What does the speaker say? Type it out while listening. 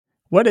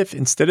What if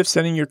instead of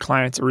sending your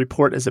clients a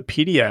report as a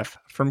PDF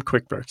from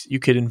QuickBooks, you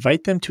could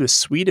invite them to a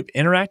suite of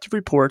interactive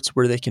reports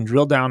where they can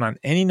drill down on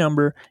any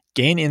number,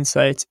 gain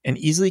insights, and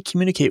easily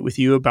communicate with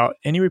you about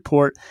any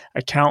report,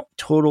 account,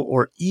 total,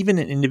 or even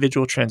an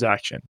individual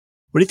transaction?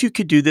 What if you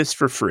could do this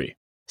for free?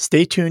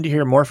 Stay tuned to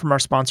hear more from our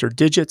sponsor,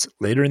 Digits,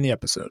 later in the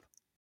episode.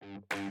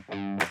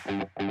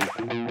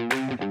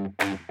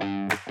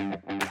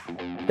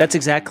 That's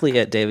exactly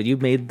it, David. You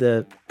made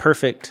the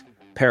perfect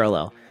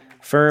parallel.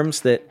 Firms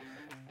that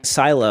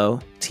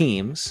silo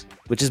teams,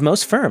 which is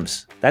most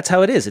firms. That's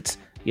how it is. It's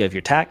you have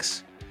your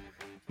tax,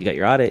 you got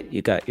your audit,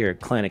 you got your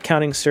client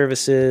accounting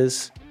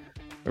services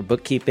or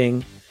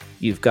bookkeeping,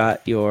 you've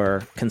got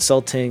your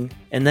consulting,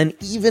 and then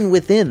even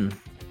within,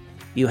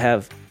 you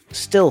have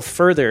still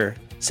further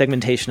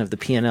segmentation of the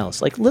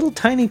P&Ls, like little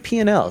tiny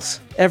P&Ls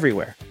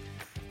everywhere.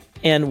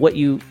 And what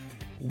you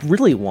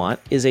really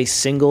want is a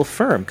single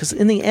firm, because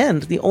in the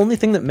end, the only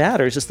thing that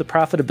matters is the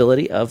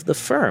profitability of the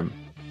firm.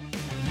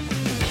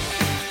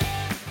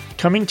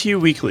 Coming to you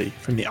weekly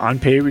from the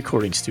OnPay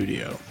recording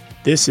studio,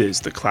 this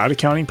is the Cloud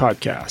Accounting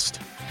Podcast.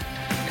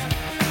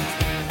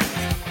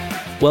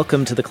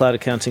 Welcome to the Cloud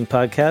Accounting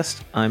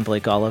Podcast. I'm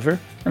Blake Oliver.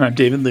 And I'm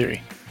David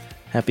Leary.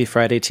 Happy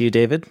Friday to you,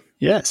 David.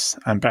 Yes,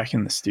 I'm back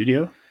in the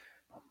studio.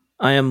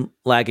 I am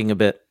lagging a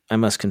bit, I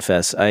must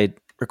confess. I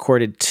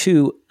recorded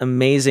 2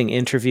 amazing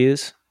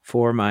interviews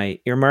for my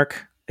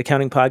Earmark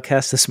accounting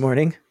podcast this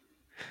morning.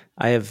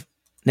 I have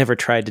never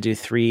tried to do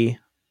 3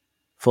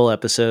 full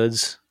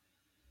episodes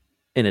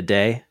in a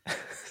day.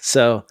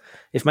 So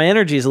if my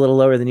energy is a little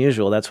lower than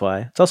usual, that's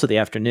why. It's also the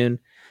afternoon.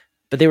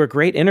 But they were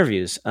great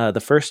interviews. The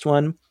first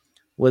one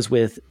was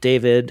with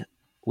David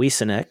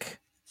Wieseneck,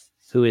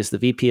 who is the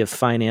VP of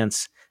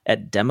Finance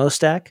at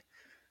DemoStack.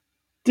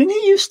 Didn't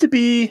he used to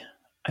be,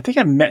 I think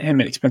I met him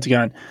at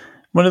Expensigon,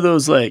 one of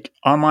those like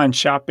online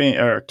shopping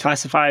or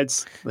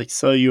classifieds, like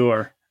sell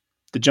the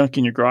junk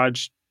in your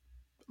garage.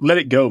 Let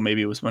It Go,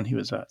 maybe it was when he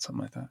was at,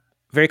 something like that.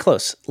 Very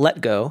close.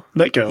 Letgo.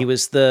 Letgo. He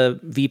was the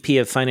VP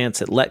of Finance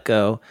at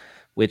Letgo,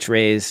 which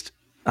raised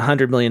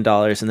 $100 million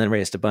and then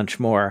raised a bunch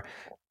more.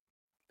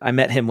 I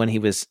met him when he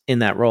was in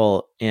that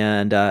role,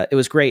 and it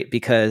was great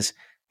because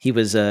he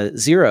was a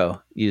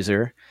Xero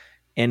user,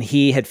 and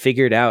he had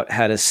figured out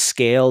how to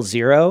scale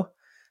Xero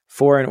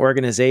for an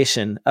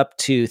organization up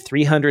to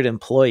 300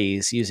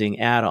 employees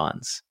using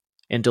add-ons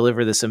and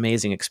deliver this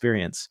amazing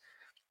experience.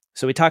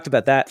 So we talked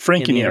about that.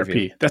 Franken ERP.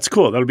 Interview. That's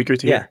cool. That'll be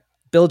great to hear.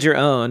 Build your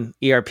own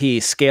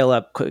ERP, scale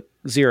up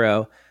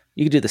Xero.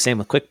 You can do the same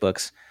with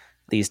QuickBooks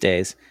these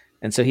days.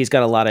 And so he's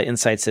got a lot of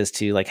insights as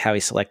to like how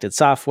he selected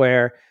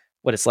software,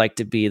 what it's like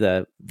to be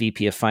the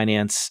VP of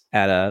Finance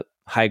at a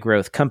high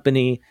growth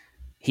company.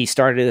 He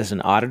started as an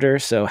auditor,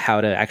 so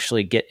how to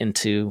actually get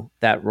into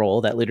that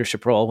role, that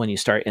leadership role when you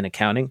start in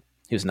accounting.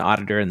 He was an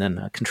auditor and then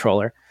a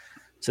controller.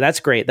 So that's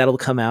great. That'll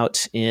come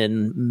out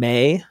in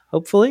May,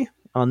 hopefully,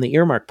 on the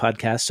Earmark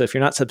podcast. So if you're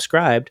not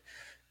subscribed,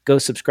 go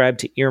subscribe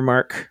to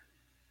Earmark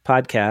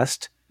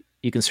Podcast.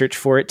 You can search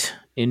for it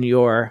in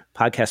your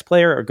podcast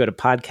player or go to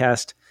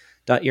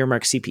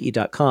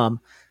podcast.earmarkcpe.com.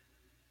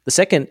 The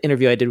second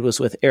interview I did was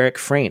with Eric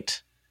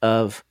Freint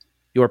of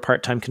Your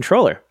Part-Time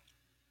Controller.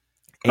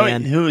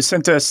 And who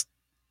sent us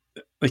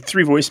like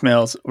 3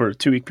 voicemails over a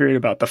 2-week period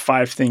about the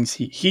 5 things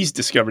he's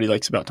discovered he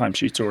likes about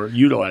timesheets or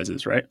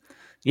utilizes, right?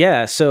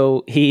 Yeah.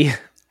 So he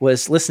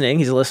was listening.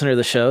 He's a listener to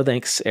the show.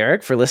 Thanks,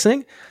 Eric, for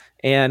listening,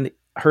 and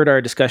heard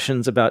our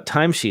discussions about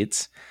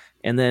timesheets.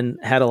 And then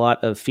had a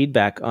lot of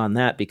feedback on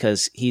that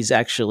because he's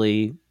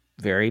actually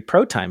very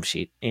pro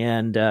timesheet.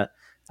 And I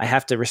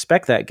have to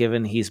respect that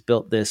given he's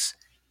built this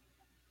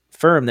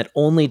firm that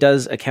only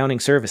does accounting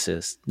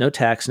services, no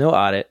tax, no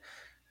audit.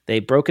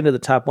 They broke into the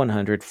top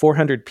 100,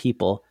 400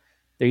 people.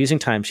 They're using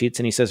timesheets,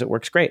 and he says it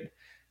works great.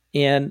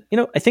 And,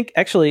 I think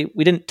actually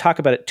we didn't talk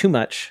about it too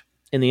much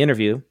in the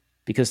interview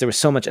because there was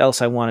so much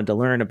else I wanted to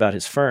learn about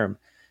his firm.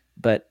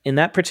 But in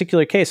that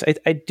particular case,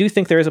 I do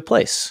think there is a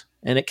place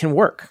and it can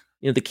work.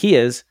 The key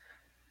is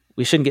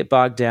we shouldn't get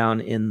bogged down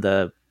in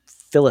the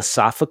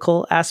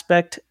philosophical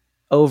aspect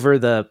over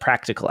the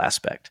practical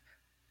aspect.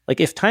 Like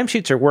if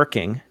timesheets are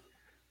working,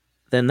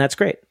 then that's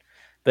great.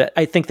 But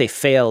I think they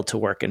fail to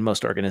work in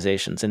most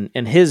organizations.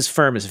 And his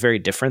firm is very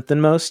different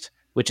than most,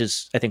 which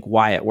is, I think,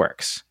 why it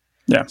works.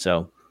 Yeah.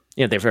 So,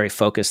 they're very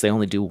focused. They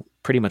only do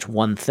pretty much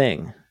one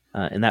thing.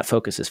 And that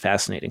focus is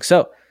fascinating.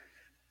 So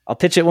I'll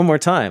pitch it one more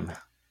time.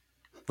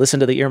 Listen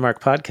to the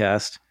Earmark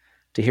podcast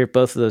to hear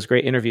both of those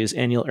great interviews,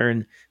 and you'll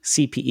earn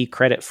CPE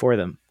credit for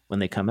them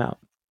when they come out.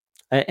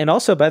 And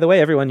also, by the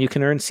way, everyone, you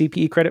can earn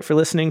CPE credit for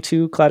listening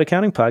to Cloud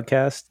Accounting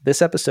Podcast.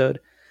 This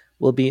episode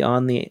will be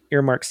on the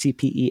Earmark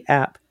CPE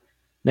app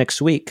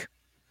next week.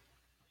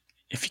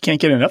 If you can't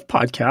get enough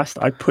podcasts,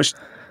 I pushed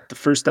the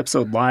first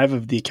episode live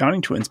of the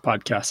Accounting Twins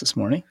podcast this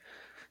morning.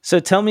 So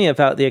tell me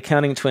about the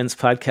Accounting Twins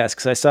podcast,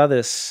 because I saw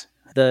this.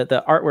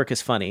 The artwork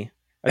is funny.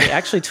 Are they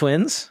actually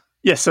twins?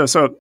 Yes.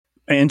 So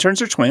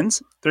interns are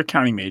twins. They're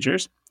accounting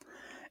majors.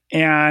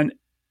 And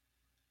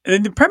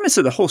the premise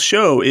of the whole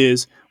show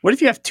is, what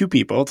if you have 2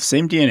 people, the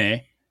same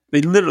DNA,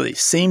 They literally,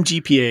 same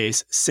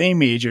GPAs, same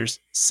majors,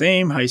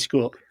 same high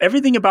school.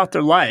 Everything about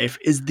their life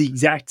is the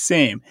exact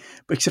same.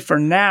 But except for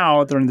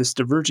now, they're on this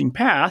diverging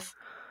path.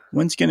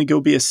 One's going to go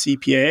be a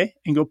CPA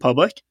and go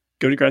public,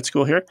 go to grad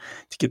school here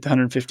to get the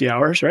 150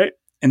 hours, right?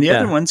 And the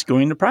other one's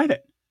going to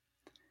private.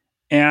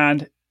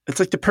 And it's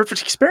like the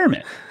perfect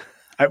experiment.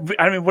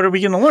 I mean, what are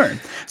we going to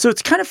learn? So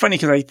it's kind of funny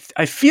because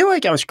I feel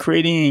like I was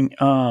creating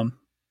a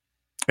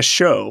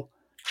show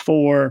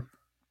for,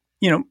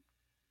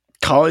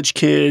 college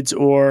kids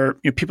or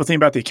people thinking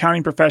about the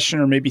accounting profession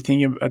or maybe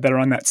thinking that are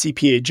on that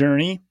CPA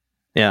journey.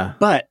 Yeah.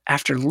 But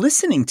after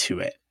listening to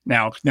it,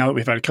 now that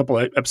we've had a couple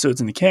of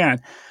episodes in the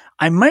can,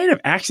 I might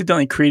have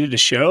accidentally created a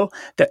show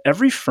that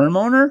every firm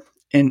owner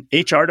and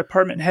HR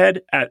department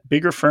head at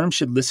bigger firms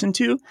should listen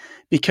to,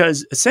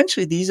 because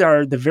essentially these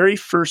are the very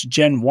first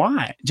Gen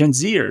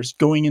Zers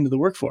going into the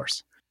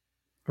workforce.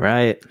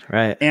 Right.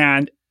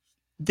 And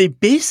they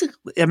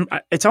basically,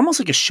 it's almost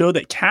like a show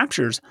that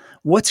captures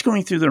what's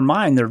going through their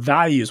mind, their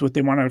values, what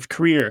they want out of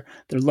career,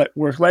 their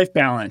work-life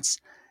balance.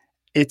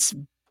 It's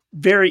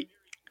very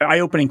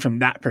eye-opening from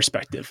that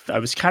perspective. I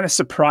was kind of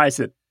surprised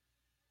that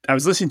I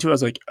was listening to it. I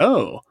was like,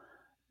 oh,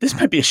 this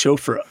might be a show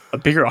for a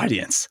bigger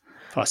audience,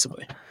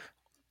 possibly.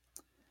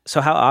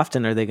 So how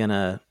often are they going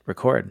to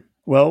record?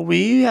 Well,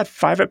 we have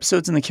 5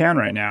 episodes in the can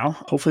right now.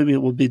 Hopefully we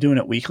will be doing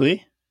it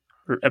weekly.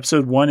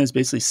 Episode 1 is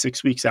basically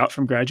 6 weeks out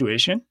from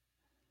graduation.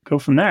 Go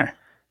from there.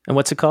 And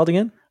what's it called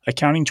again?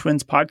 Accounting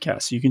Twins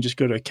Podcast. So you can just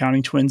go to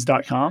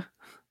accountingtwins.com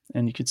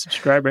and you can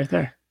subscribe right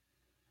there.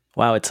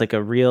 Wow, it's like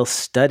a real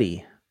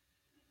study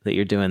that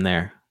you're doing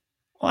there.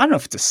 Well, I don't know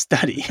if it's a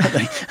study.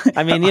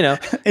 I mean, you're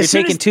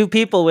taking 2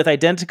 people with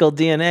identical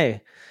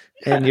DNA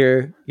and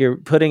you're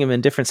putting them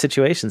in different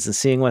situations and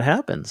seeing what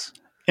happens.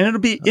 And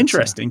it'll be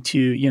interesting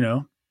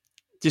to,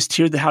 just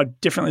hear how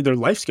differently their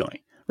life's going,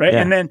 right?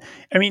 Yeah. And then,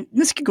 I mean,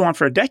 this could go on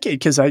for a decade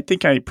because I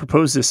think I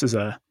proposed this as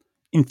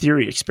in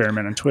theory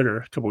experiment on Twitter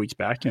a couple weeks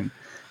back. And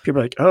people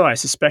are like, oh, I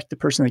suspect the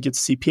person that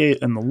gets CPA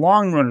in the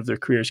long run of their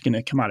career is going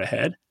to come out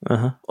ahead.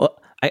 Uh-huh. Well,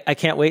 I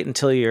can't wait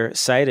until you're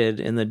cited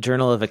in the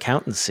Journal of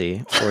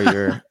Accountancy for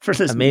your for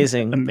this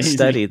amazing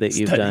study that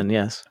you've done.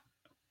 Yes.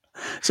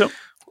 So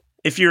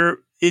if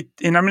and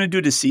I'm going to do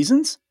it as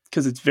seasons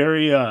because it's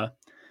very,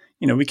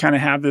 we kind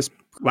of have this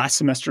last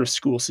semester of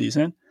school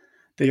season.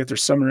 They get their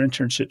summer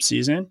internship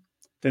season.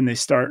 Then they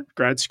start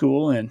grad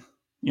school and,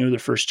 their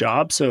first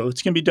job. So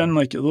it's going to be done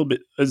like a little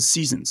bit as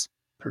seasons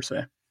per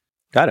se.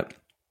 Got it.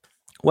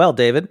 Well,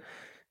 David,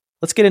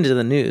 let's get into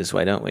the news.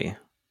 Why don't we?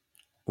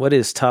 What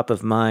is top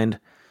of mind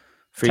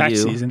for you?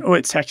 Tax season. Oh,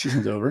 tax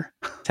season's over.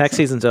 Tax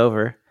season's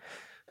over.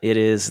 It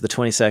is the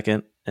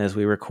 22nd as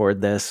we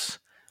record this.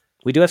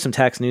 We do have some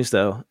tax news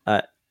though.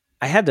 I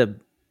had to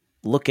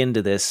look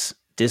into this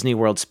Disney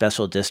World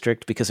Special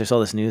District because I saw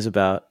this news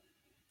about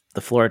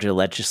the Florida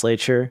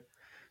legislature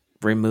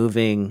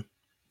removing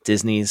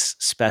Disney's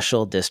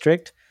special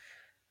district,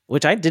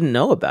 which I didn't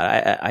know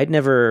about. I'd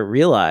never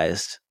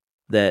realized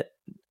that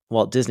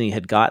Walt Disney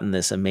had gotten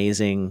this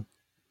amazing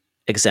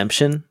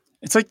exemption.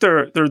 It's like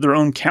they're their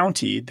own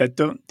county that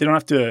they don't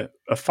have to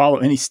follow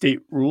any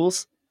state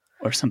rules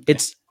or something.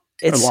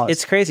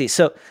 It's crazy.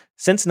 So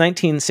since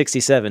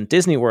 1967,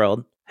 Disney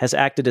World has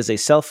acted as a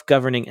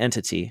self-governing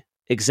entity,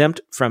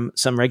 exempt from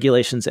some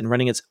regulations and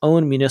running its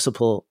own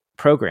municipal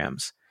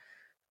programs.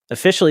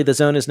 Officially, the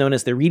zone is known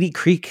as the Reedy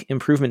Creek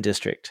Improvement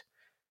District.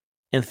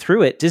 And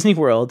through it, Disney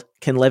World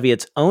can levy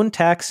its own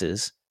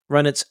taxes,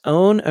 run its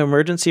own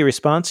emergency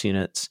response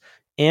units,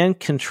 and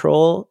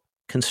control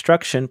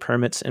construction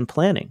permits and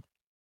planning.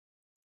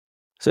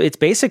 So it's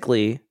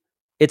basically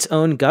its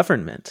own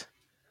government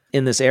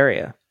in this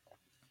area.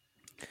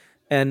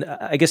 And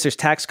I guess there's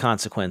tax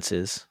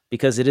consequences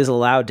because it is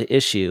allowed to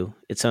issue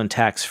its own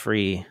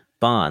tax-free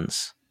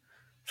bonds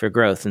for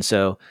growth. And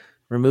so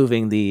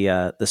removing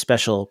the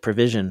special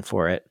provision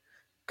for it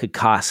could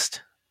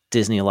cost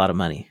Disney a lot of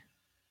money.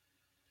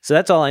 So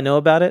that's all I know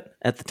about it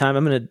at the time.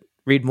 I'm going to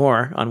read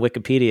more on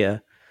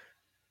Wikipedia.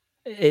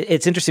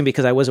 It's interesting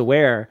because I was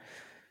aware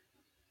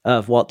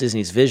of Walt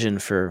Disney's vision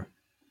for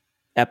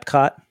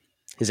Epcot,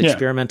 his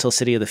experimental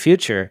city of the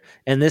future.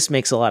 And this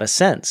makes a lot of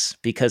sense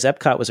because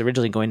Epcot was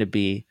originally going to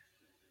be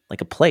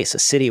like a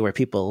city where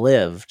people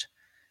lived.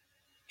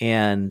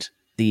 And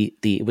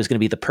it was going to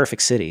be the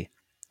perfect city.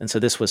 And so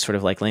this was sort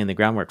of like laying the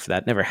groundwork for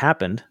that. Never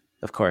happened,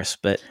 of course,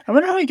 but I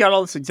wonder how he got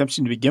all this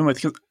exemption to begin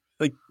with. Because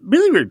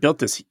really where he built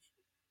this,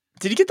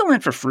 did he get the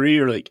land for free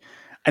or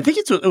I think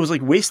it was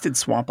like wasted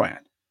swampland.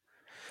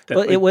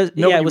 It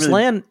was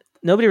land.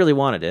 Nobody really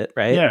wanted it,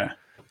 right? Yeah.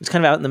 It was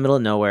kind of out in the middle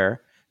of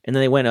nowhere. And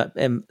then they went up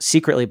and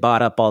secretly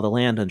bought up all the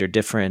land under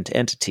different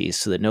entities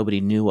so that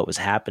nobody knew what was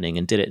happening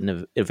and did it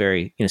in a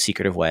very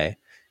secretive way.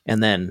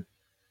 And then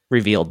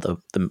revealed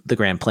the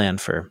grand plan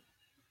for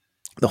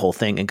the whole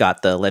thing and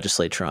got the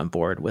legislature on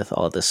board with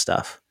all of this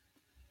stuff.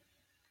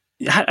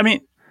 Yeah, I mean,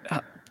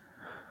 I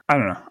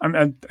don't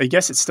know. I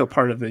guess it's still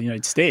part of the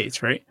United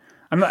States, right?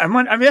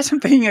 I guess I'm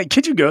thinking,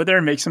 could you go there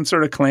and make some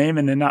sort of claim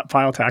and then not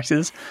file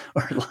taxes,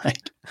 or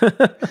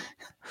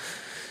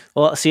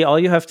Well, see, all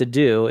you have to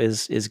do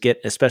is get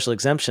a special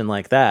exemption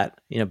like that,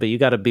 but you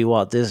got to be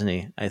Walt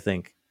Disney, I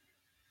think.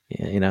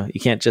 You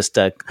can't just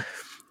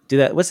do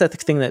that. What's that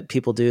thing that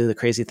people do, the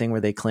crazy thing where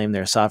they claim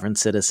they're a sovereign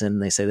citizen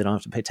and they say they don't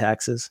have to pay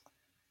taxes?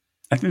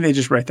 I think they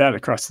just write that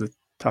across the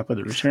top of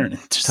the return.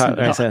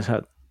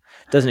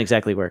 Doesn't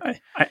exactly work.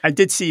 I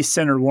did see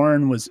Senator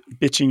Warren was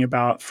bitching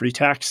about free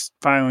tax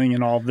filing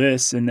and all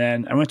this, and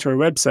then I went to her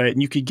website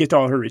and you could get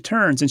all her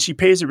returns, and she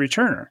pays a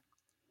returner.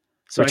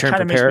 So it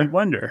kind of makes me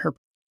wonder,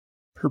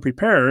 her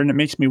preparer, and it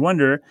makes me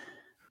wonder,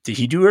 did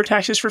he do her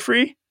taxes for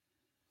free?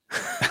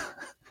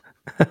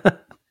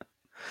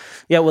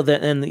 Yeah, well,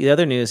 and the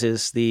other news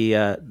is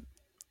the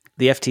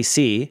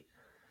FTC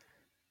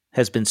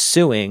has been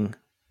suing.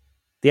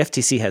 The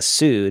FTC has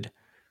sued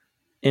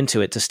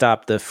Intuit to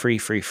stop the free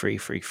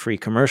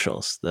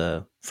commercials,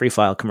 the free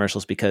file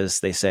commercials, because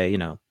they say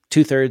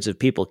 2/3 of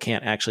people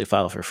can't actually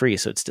file for free,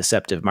 so it's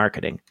deceptive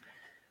marketing.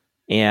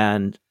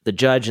 And the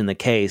judge in the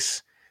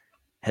case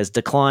has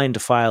declined to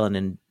file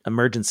an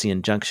emergency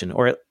injunction,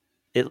 or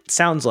it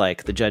sounds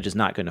like the judge is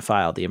not going to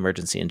file the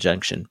emergency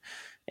injunction.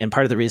 And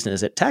part of the reason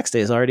is that tax day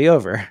is already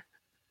over.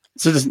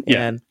 So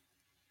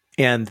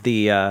and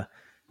the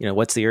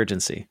what's the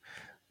urgency?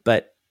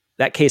 But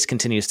that case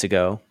continues to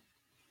go,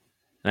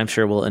 and I'm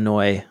sure will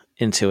annoy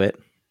Intuit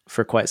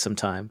for quite some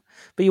time.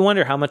 But you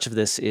wonder how much of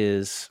this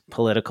is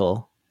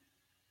political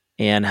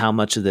and how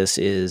much of this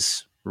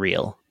is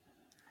real.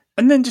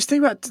 And then just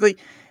think about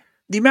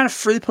the amount of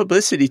free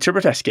publicity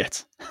TurboTax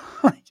gets.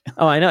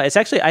 Oh, I know. It's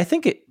actually, I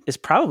think it is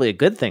probably a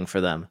good thing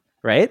for them,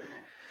 right?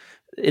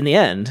 In the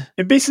end.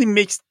 It basically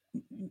makes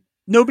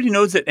nobody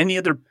knows that any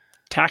other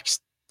tax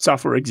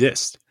software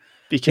exists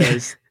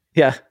because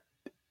yeah.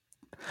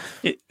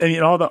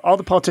 All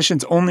the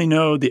politicians only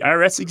know the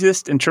IRS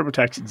exists and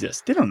TurboTax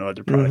exists. They don't know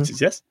other products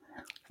exist.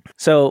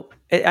 So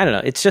I don't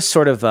know. It's just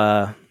sort of,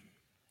 I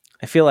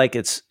feel like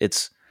it's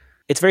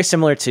very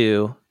similar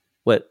to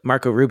what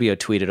Marco Rubio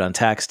tweeted on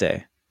tax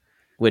day,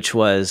 which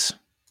was,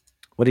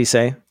 what did he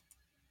say?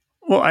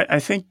 Well, I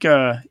think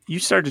you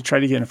started to try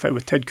to get in a fight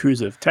with Ted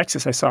Cruz of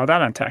Texas. I saw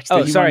that on tax day.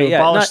 Oh, sorry. Yeah,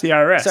 abolish the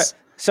IRS.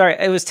 Sorry,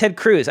 it was Ted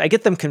Cruz. I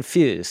get them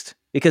confused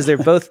because they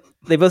both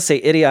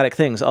say idiotic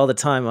things all the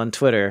time on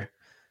Twitter.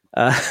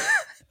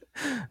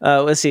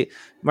 Let's see.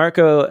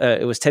 Marco,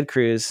 it was Ted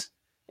Cruz,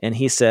 and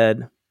he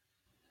said,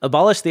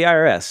 abolish the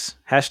IRS,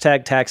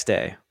 #tax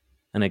day.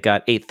 And it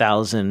got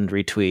 8,000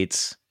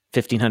 retweets,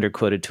 1,500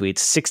 quoted tweets,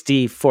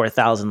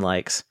 64,000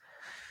 likes.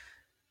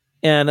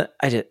 And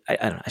I don't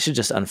know, I should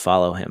just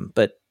unfollow him.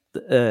 But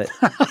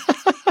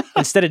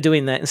instead of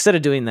doing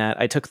that,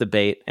 I took the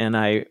bait and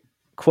I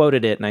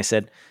quoted it and I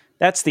said,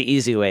 that's the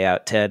easy way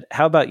out, Ted.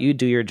 How about you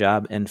do your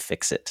job and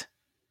fix it?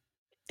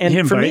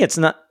 And for me, it's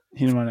not.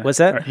 He didn't want to. What's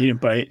that? He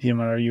didn't bite. He didn't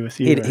want to argue with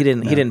you. He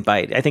didn't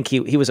bite. I think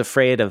he was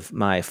afraid of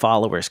my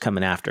followers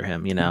coming after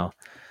him.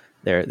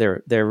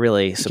 They're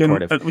really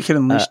supportive. We can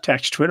unleash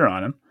tax Twitter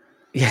on him.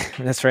 Yeah,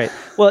 that's right.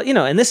 Well,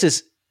 and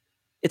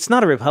it's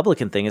not a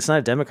Republican thing. It's not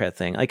a Democrat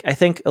thing. Like, I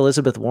think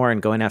Elizabeth Warren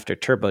going after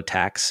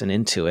TurboTax and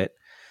Intuit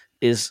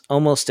is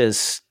almost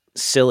as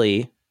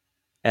silly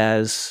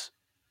as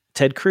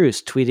Ted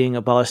Cruz tweeting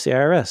abolish the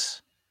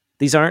IRS.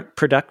 These aren't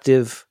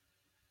productive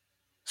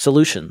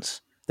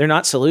solutions. They're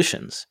not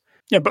solutions.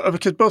 Yeah, but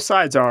because both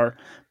sides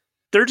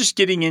they're just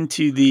getting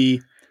into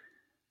the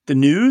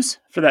news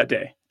for that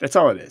day. That's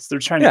all it is. They're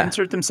trying to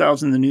insert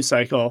themselves in the news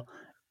cycle.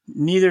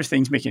 Neither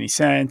things make any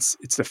sense.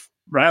 It's to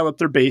rile up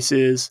their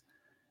bases.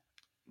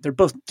 They're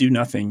both do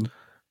nothing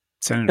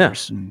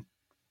senators. Yeah.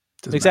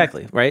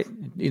 Exactly. Matter. Right.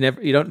 You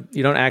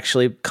don't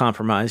actually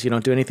compromise. You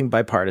don't do anything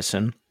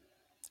bipartisan.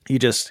 You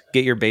just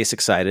get your base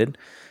excited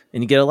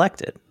and you get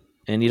elected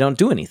and you don't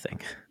do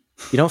anything.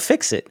 You don't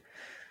fix it.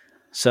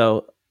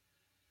 So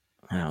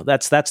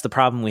that's the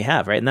problem we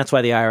have. Right. And that's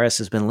why the IRS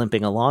has been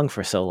limping along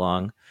for so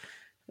long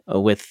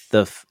with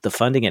the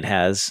funding it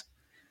has.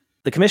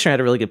 The commissioner had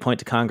a really good point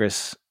to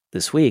Congress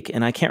this week,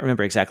 and I can't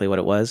remember exactly what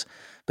it was,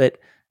 but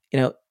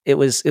it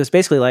was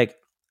basically like,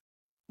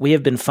 we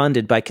have been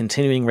funded by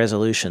continuing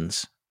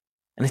resolutions.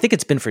 And I think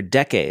it's been for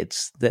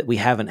decades that we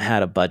haven't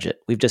had a budget.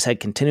 We've just had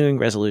continuing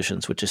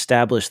resolutions, which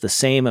establish the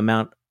same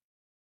amount,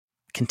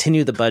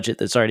 continue the budget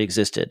that's already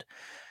existed.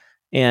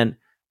 And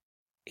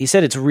he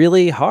said it's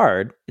really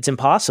hard, it's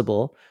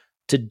impossible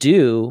to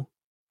do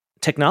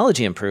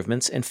technology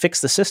improvements and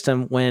fix the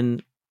system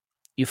when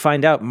you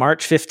find out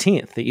March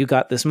 15th that you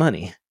got this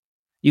money.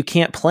 You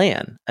can't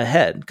plan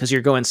ahead because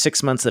you're going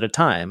 6 months at a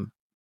time.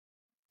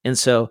 And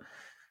so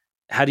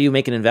how do you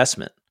make an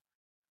investment?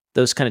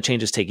 Those kind of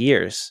changes take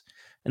years.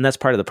 And that's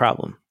part of the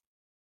problem.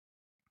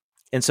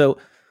 And so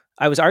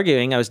I was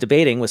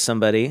debating with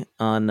somebody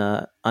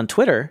on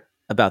Twitter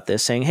about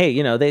this, saying, hey,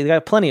 they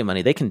got plenty of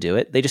money. They can do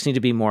it. They just need to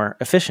be more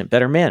efficient,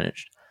 better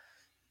managed.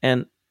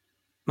 And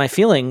my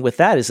feeling with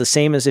that is the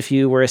same as if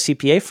you were a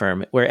CPA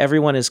firm where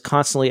everyone is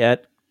constantly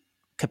at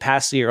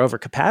capacity or over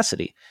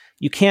capacity.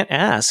 You can't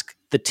ask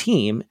the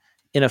team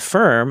in a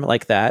firm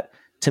like that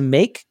to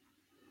make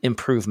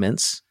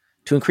improvements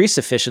to increase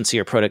efficiency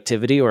or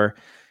productivity or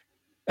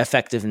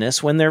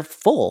effectiveness when they're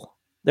full.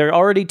 They're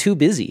already too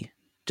busy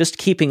just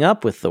keeping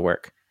up with the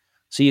work.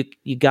 So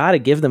you got to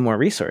give them more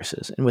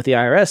resources. And with the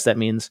IRS, that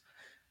means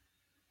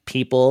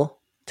people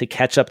to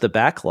catch up the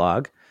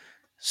backlog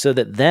so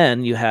that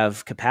then you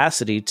have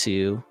capacity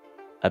to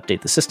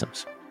update the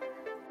systems.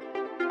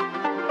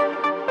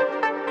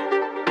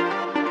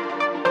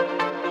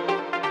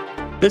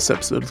 This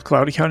episode of the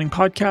Cloud Accounting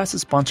Podcast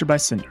is sponsored by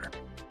Cinder.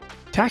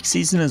 Tax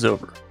season is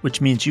over,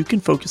 which means you can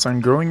focus on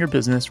growing your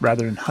business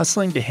rather than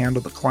hustling to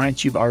handle the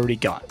clients you've already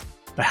got.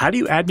 But how do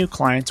you add new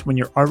clients when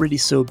you're already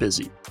so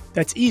busy?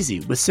 That's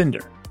easy with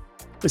Cinder.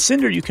 With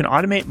Cinder, you can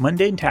automate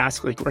mundane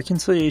tasks like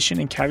reconciliation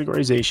and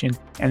categorization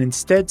and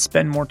instead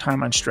spend more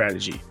time on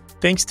strategy.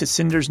 Thanks to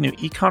Cinder's new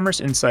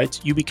e-commerce insights,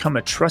 you become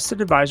a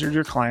trusted advisor to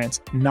your clients,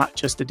 not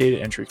just a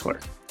data entry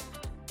clerk.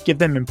 Give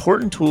them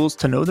important tools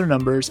to know their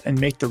numbers and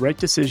make the right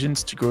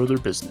decisions to grow their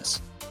business.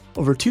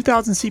 Over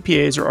 2,000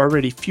 CPAs are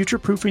already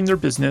future-proofing their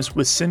business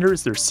with Cinder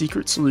as their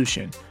secret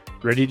solution.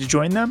 Ready to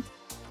join them?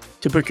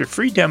 To book your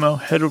free demo,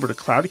 head over to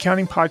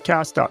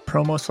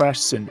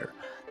cloudaccountingpodcast.promo/Cinder.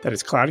 That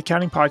is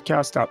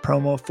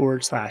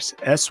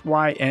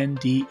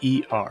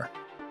cloudaccountingpodcast.promo/SYNDER.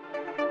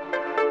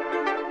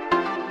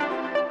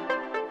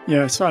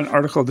 Yeah, I saw an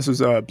article. This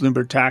was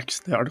Bloomberg Tax.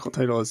 The article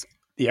title is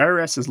 "The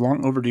IRS is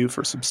long overdue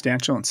for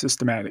substantial and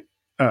systemic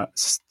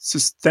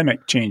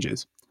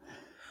changes."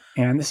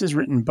 And this is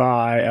written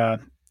by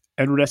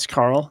Edward S.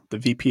 Carl, the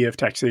VP of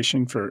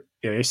Taxation for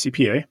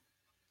AICPA.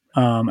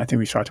 I think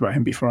we've talked about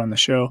him before on the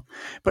show.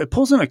 But it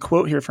pulls in a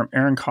quote here from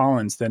Aaron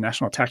Collins, the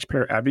National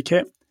Taxpayer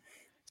Advocate.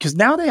 Because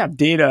now they have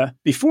data.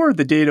 Before,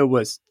 the data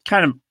was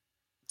kind of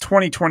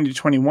 2020 to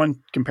 21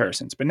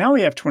 comparisons. But now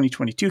we have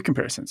 2022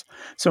 comparisons.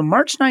 So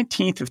March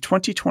 19th of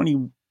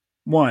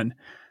 2021,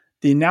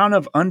 the amount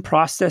of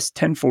unprocessed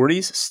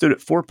 1040s stood at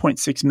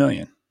 4.6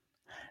 million.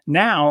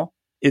 Now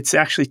it's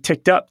actually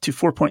ticked up to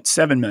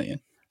 4.7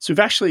 million. So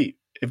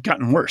we've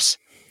gotten worse.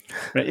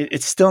 Right?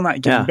 It's still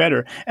not getting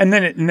better. And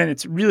then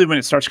it's really when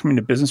it starts coming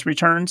to business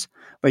returns,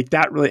 like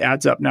that really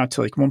adds up now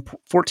to like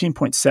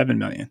 14.7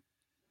 million.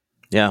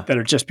 Yeah. That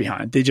are just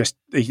behind.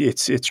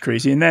 It's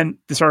crazy. And then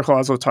this article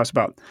also talks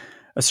about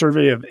a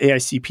survey of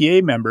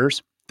AICPA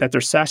members that their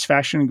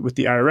satisfaction with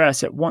the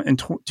IRS in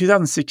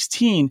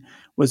 2016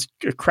 was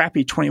a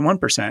crappy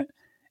 21%.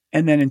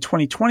 And then in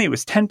 2020, it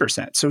was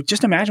 10%. So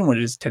just imagine what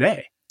it is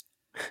today.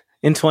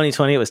 In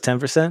 2020, it was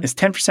 10%? It's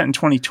 10% in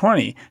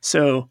 2020.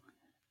 So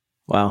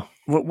wow.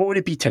 What would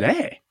it be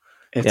today?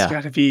 It's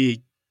got to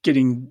be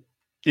getting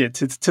to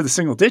the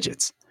single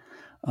digits,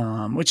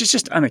 which is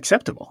just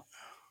unacceptable.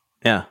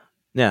 Yeah.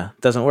 Yeah.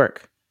 It doesn't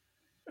work.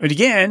 But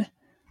again,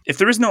 if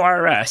there is no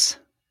IRS,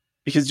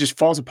 because it just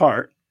falls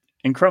apart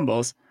and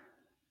crumbles,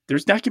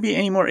 there's not going to be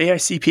any more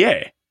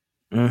AICPA.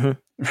 Mm-hmm.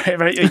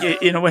 Right?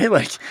 In a way,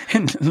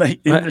 and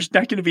there's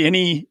not going to be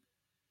any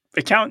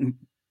accountant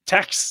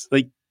tax.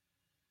 Right.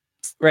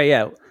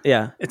 Yeah.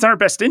 Yeah. It's in our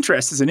best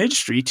interest as an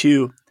industry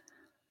to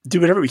do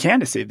whatever we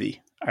can to save the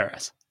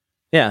IRS.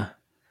 Yeah,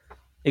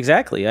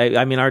 exactly.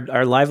 I mean,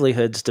 our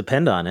livelihoods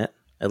depend on it.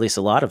 At least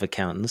a lot of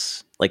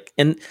accountants.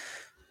 And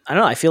I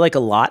don't know. I feel like a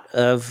lot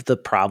of the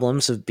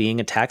problems of being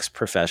a tax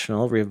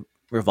professional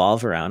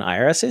revolve around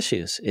IRS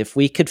issues. If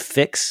we could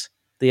fix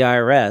the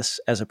IRS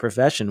as a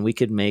profession, we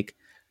could make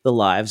the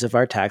lives of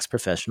our tax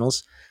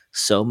professionals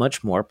so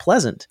much more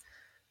pleasant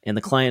and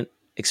the client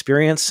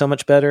experience so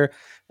much better.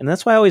 And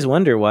that's why I always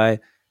wonder why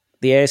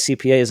the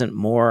AICPA isn't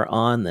more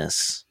on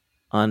this,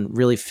 on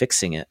really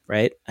fixing it,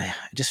 right? I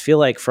just feel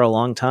like for a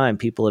long time,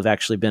 people have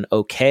actually been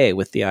okay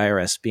with the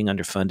IRS being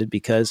underfunded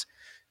because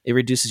it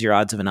reduces your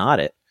odds of an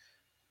audit.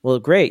 Well,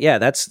 great. Yeah,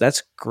 that's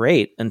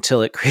great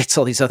until it creates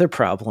all these other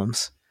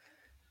problems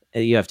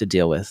that you have to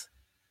deal with.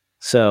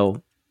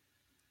 So,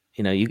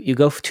 you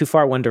go too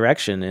far one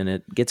direction and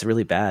it gets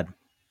really bad.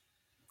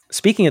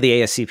 Speaking of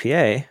the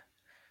AICPA,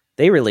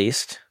 they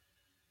released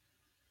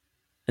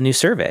a new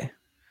survey.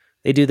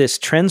 They do this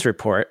trends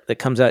report that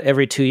comes out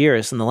every 2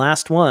 years. And the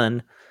last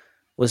one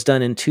was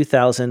done in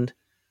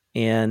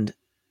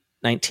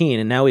 2019.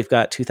 And now we've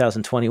got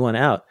 2021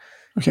 out.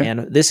 Okay.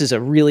 And this is a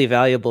really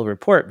valuable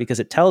report because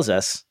it tells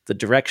us the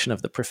direction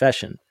of the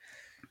profession.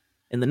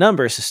 And the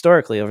numbers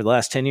historically over the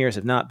last 10 years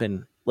have not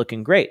been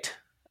looking great.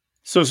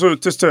 So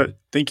just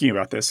thinking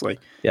about this,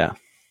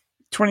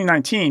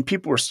 2019,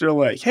 people were still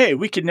like, hey,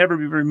 we could never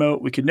be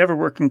remote. We could never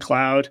work in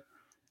cloud.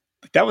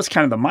 That was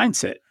kind of the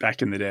mindset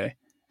back in the day.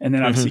 And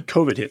then obviously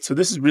COVID hit. So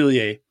this is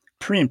really a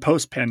pre and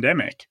post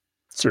pandemic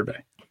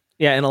survey.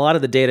 Yeah. And a lot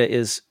of the data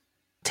is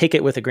take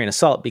it with a grain of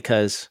salt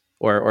because,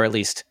 or at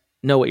least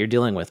know what you're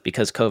dealing with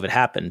because COVID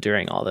happened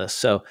during all this.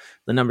 So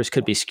the numbers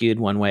could be skewed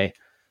one way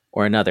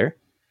or another.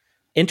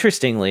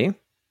 Interestingly,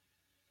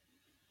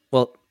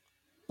 well,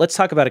 let's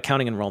talk about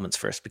accounting enrollments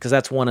first, because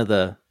that's one of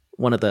the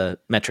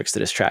metrics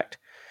that is tracked.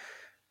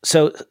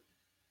 So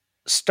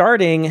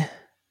starting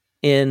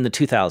in the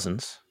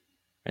 2000s,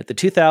 right, the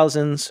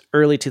 2000s,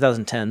 early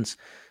 2010s,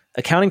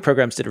 accounting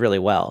programs did really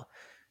well.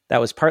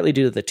 That was partly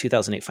due to the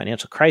 2008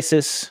 financial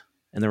crisis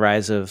and the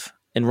rise of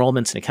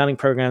enrollments in accounting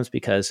programs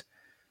because,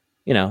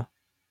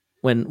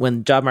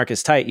 when job market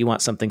is tight, you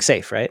want something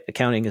safe, right?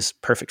 Accounting is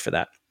perfect for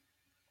that.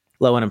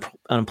 Low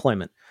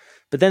unemployment.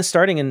 But then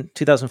starting in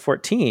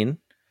 2014,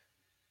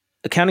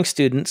 accounting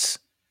students,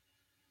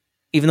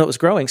 even though it was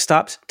growing,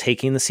 stopped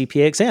taking the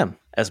CPA exam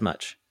as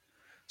much.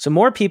 So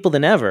more people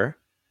than ever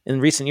in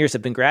recent years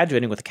have been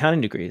graduating with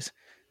accounting degrees,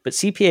 but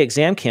CPA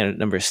exam candidate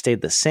numbers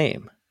stayed the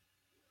same.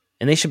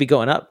 And they should be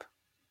going up,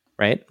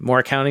 right? More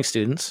accounting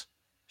students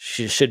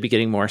should be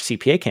getting more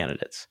CPA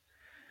candidates.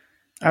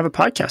 I have a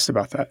podcast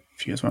about that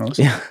if you guys want to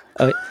listen. Yeah.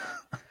 Oh,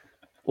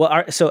 well,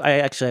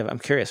 I'm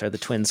curious, are the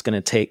twins going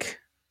to take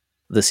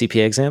the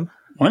CPA exam?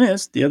 One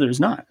is, the other is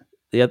not.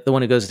 The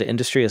one who goes to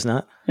industry is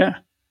not? Yeah.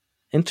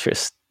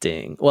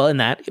 Interesting. Well, and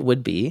that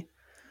would be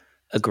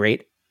a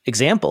great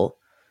example.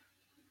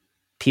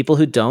 People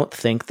who don't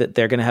think that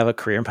they're going to have a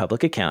career in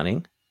public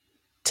accounting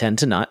tend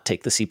to not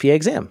take the CPA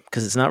exam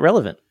because it's not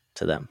relevant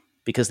to them,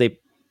 because they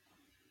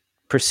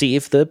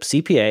perceive the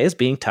CPA as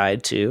being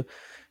tied to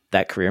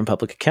that career in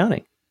public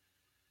accounting.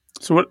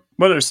 So what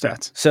are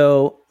stats?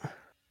 So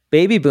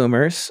baby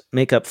boomers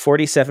make up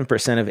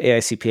 47% of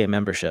AICPA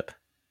membership.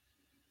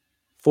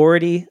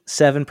 47%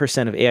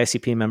 of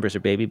AICPA members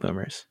are baby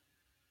boomers.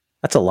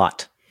 That's a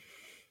lot.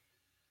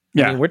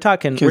 Yeah. I mean, we're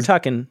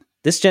talking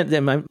this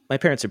gen. My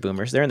parents are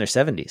boomers. They're in their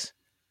 70s.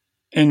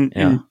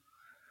 And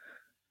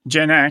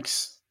Gen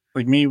X,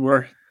 like me,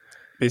 we're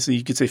basically,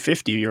 you could say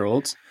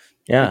 50-year-olds.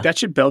 Yeah. Like that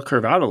should bell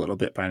curve out a little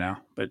bit by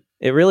now, but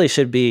it really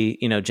should be,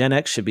 Gen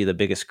X should be the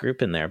biggest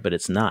group in there, but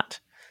it's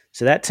not.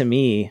 So that to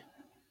me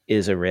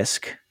is a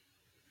risk.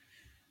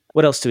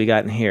 What else do we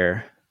got in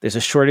here? There's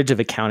a shortage of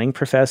accounting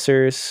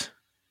professors.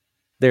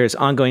 There's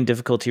ongoing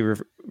difficulty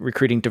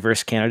recruiting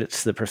diverse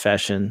candidates to the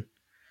profession.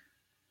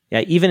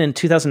 Yeah, even in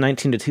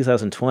 2019 to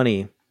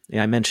 2020,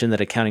 I mentioned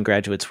that accounting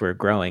graduates were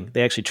growing.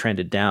 They actually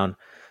trended down.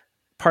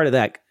 Part of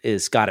that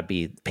is got to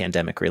be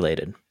pandemic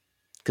related,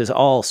 because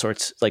all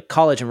sorts, like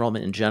college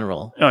enrollment in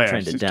general,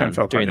 trended down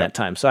during that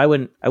time. So I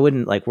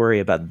wouldn't like worry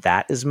about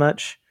that as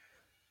much.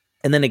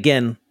 And then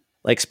again,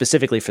 like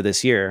specifically for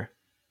this year,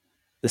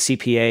 the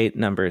CPA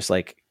numbers,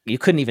 like you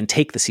couldn't even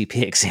take the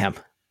CPA exam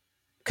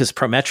because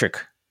Prometric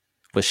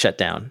was shut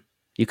down.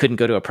 You couldn't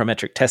go to a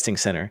Prometric testing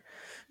center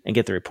and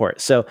get the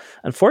report. So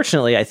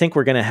unfortunately, I think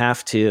we're going to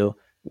have to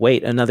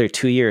wait another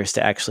 2 years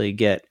to actually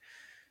get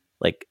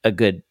like a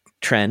good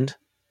trend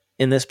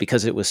in this,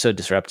 because it was so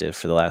disruptive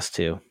for the last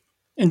two.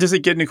 And does it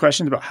get into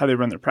questions about how they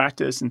run their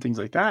practice and things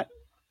like that?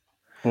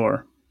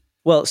 Or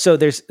well, so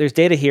there's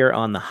data here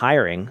on the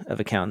hiring of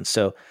accountants.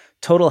 So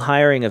total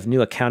hiring of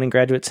new accounting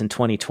graduates in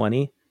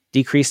 2020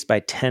 decreased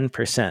by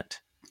 10%.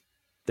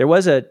 There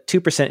was a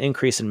 2%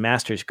 increase in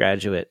master's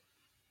graduate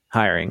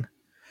hiring.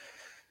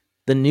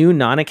 The new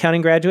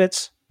non-accounting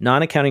graduates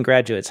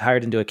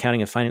hired into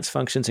accounting and finance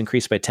functions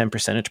increased by 10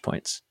 percentage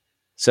points.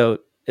 So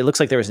it looks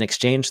like there was an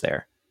exchange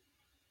there.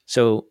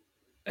 So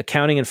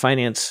accounting and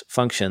finance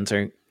functions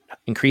are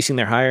increasing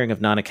their hiring of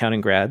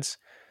non-accounting grads,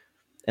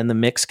 and the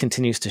mix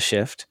continues to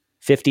shift.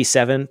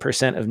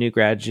 57% of new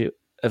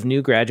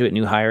graduate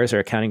new hires are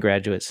accounting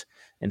graduates,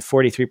 and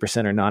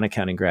 43% are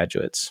non-accounting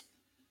graduates.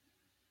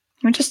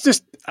 I mean, just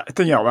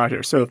thinking out loud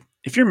here. So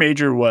if your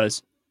major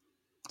was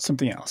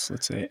something else,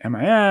 let's say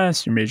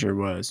MIS, your major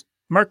was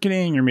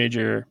marketing, your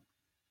major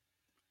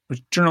was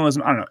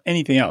journalism, I don't know,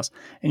 anything else,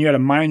 and you had a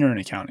minor in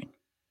accounting,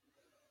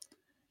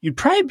 you'd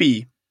probably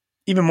be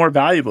even more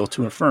valuable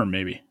to a firm,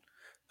 maybe.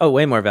 Oh,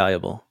 way more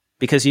valuable,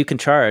 because you can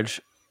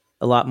charge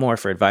a lot more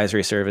for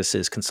advisory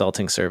services,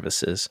 consulting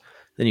services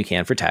than you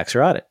can for tax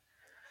or audit.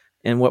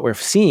 And what we're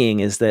seeing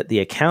is that the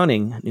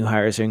accounting new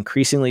hires are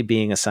increasingly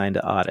being assigned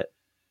to audit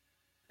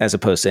as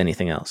opposed to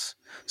anything else.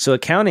 So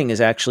accounting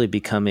is actually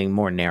becoming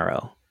more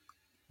narrow,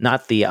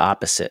 not the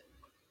opposite.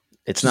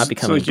 It's not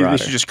becoming broader.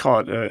 They should just call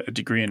it a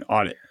degree in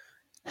audit.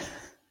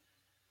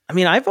 I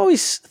mean, I've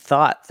always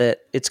thought that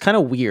it's kind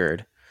of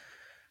weird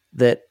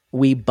that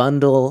we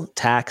bundle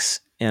tax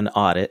and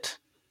audit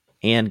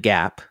and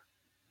GAAP,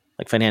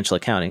 like financial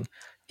accounting,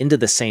 into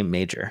the same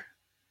major.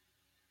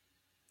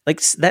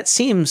 Like that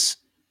seems,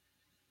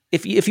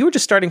 if you were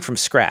just starting from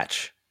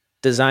scratch,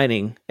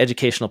 designing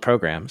educational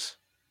programs,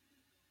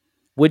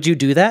 would you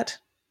do that?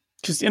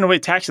 Because in a way,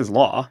 tax is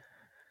law.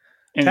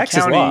 And tax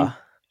is law.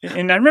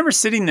 And I remember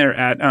sitting there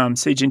at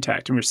Sage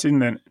Intact, and we were sitting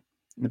there in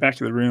the back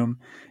of the room,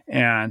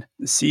 and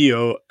the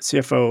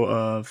CFO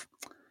of,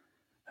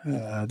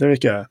 they're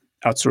like a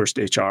outsourced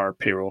HR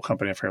payroll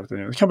company. I forgot what the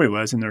name of the company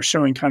was. And they're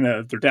showing kind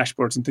of their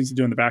dashboards and things they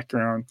do in the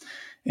background,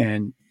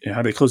 and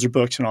how they close their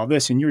books and all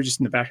this. And you were just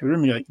in the back of the room,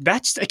 and you're like,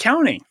 that's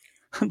accounting.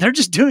 They're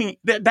just doing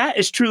that. That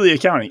is truly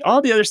accounting.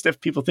 All the other stuff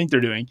people think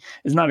they're doing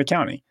is not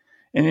accounting.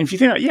 And if you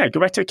think about, go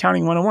back to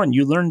accounting 101.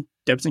 You learn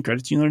debits and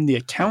credits. You learn the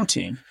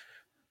accounting.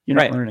 You're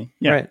not learning.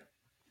 Yeah. Right.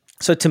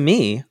 So to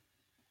me,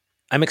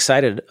 I'm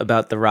excited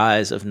about the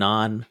rise of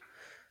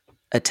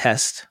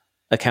non-attest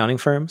accounting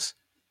firms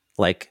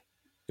like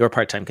Your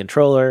Part-Time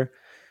Controller,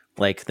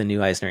 like the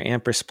new Eisner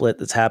Amper split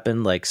that's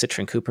happened, like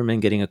Citrin Cooperman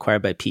getting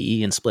acquired by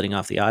PE and splitting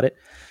off the audit.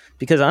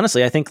 Because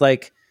honestly, I think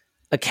like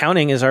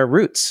accounting is our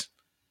roots.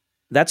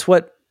 That's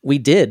what we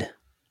did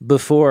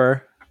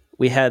before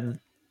we had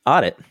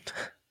audit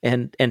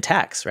and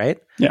tax, right?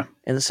 Yeah.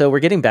 And so we're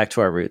getting back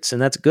to our roots,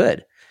 and that's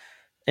good.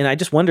 And I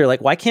just wonder,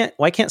 like, why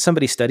can't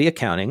somebody study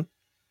accounting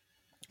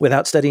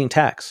without studying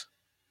tax?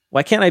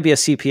 Why can't I be a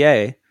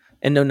CPA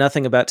and know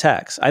nothing about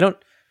tax?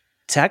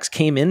 Tax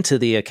came into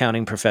the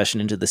accounting profession,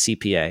 into the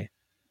CPA.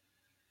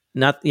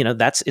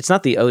 It's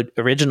not the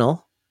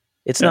original.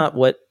 It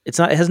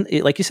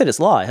hasn't, like you said, it's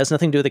law. It has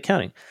nothing to do with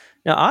accounting.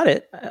 Now,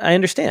 audit, I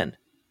understand.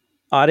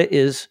 Audit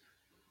is,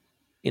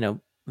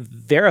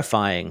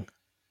 verifying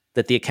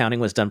that the accounting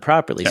was done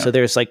properly. Yeah. So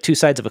there's like two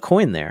sides of a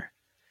coin there.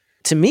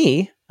 To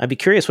me, I'd be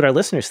curious what our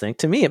listeners think.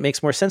 To me, it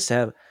makes more sense to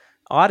have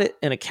audit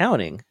and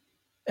accounting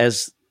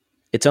as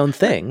its own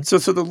thing. So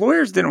the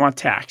lawyers didn't want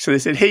tax. So they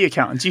said, hey,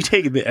 accountants, you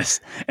take this.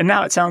 And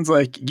now it sounds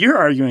like you're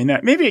arguing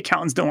that maybe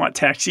accountants don't want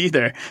tax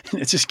either.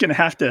 And it's just going to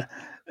have to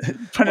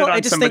put it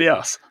on somebody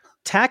else.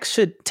 Tax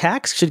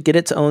should get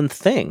its own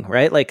thing,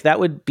 right? Like that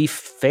would be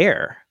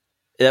fair.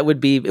 It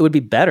would be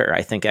better,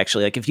 I think,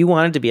 actually. Like if you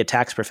wanted to be a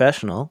tax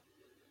professional,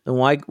 then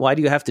why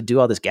do you have to do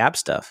all this GAAP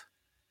stuff?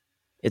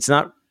 It's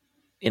not,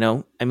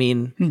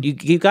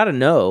 you got to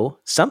know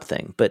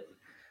something, but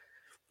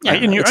yeah,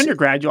 in your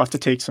undergrad, you'll have to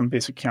take some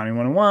basic accounting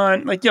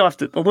 101. Like you'll have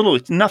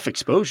to enough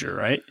exposure,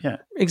 right? Yeah,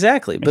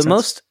 exactly. But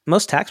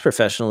most tax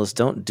professionals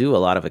don't do a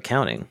lot of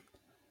accounting.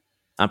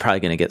 I'm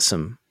probably going to get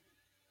some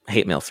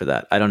hate mail for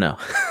that. I don't know.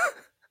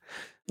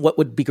 What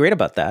would be great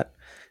about that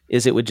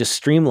is it would just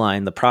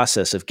streamline the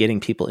process of getting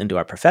people into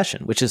our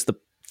profession, which is the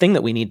thing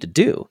that we need to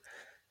do.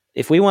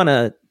 If we want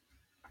to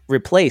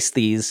replace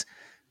these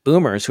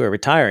boomers who are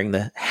retiring,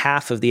 the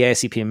half of the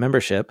AICPA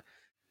membership,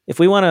 if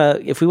we want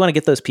to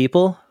get those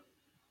people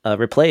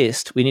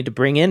replaced, we need to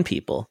bring in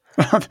people.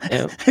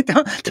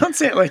 Don't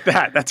say it like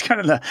that. That's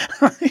kind of the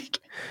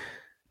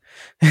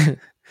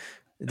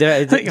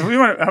if I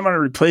want to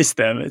replace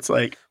them, it's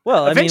like,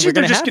 well, eventually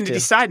they're just going to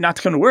decide not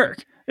to come to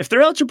work. If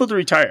they're eligible to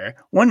retire,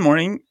 one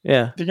morning,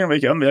 they're going to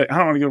wake up and be like, I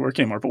don't want to go to work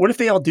anymore. But what if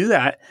they all do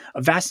that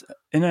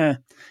in a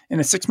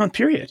 6-month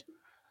period?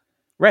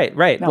 Right.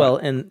 No. Well,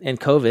 and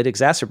COVID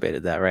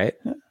exacerbated that, right?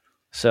 Yeah.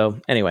 So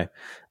anyway,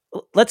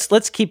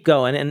 let's keep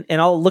going,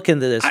 and I'll look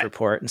into this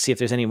report and see if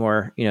there's any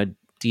more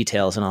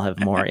details, and I'll have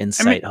more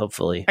insight.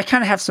 Hopefully, I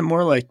kind of have some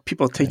more like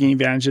people taking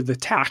advantage of the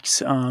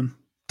tax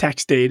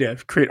day to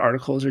create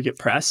articles or get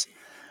press.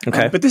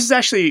 Okay, but this is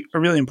actually a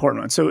really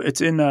important one. So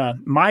it's in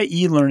My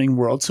eLearning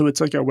World. So it's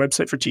like our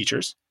website for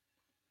teachers,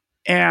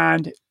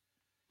 and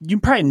you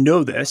probably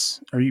know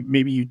this, or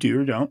maybe you do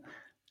or don't.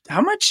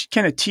 How much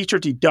can a teacher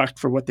deduct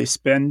for what they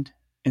spend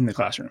in the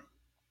classroom?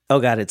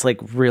 Oh God, it's like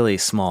really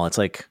small. It's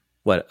like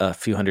what, a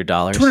few $100?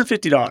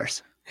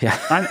 $250. Yeah.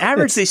 On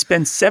average, they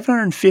spend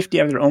 $750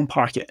 out of their own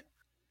pocket.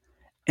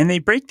 And they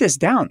break this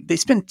down. They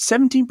spend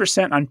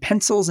 17% on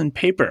pencils and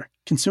paper,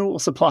 consumable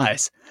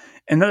supplies,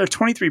 another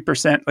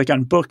 23% like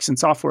on books and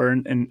software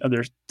and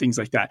other things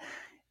like that.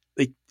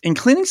 Like in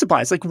cleaning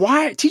supplies, like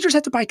why teachers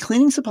have to buy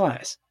cleaning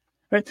supplies,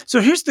 right?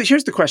 So here's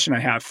the question I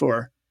have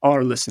for all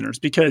our listeners,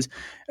 because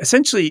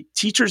essentially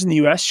teachers in the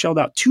U.S. shelled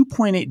out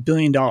 $2.8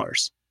 billion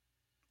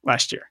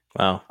last year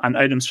on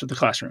items for the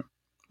classroom,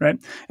 right?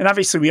 And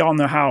obviously we all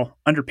know how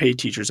underpaid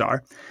teachers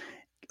are.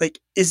 Like,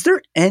 is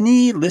there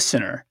any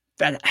listener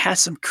that has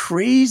some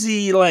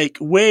crazy like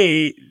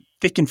way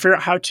they can figure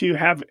out how to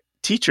have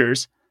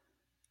teachers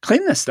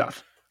claim this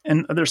stuff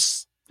and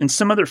others in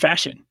some other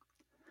fashion,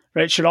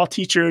 right? Should all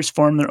teachers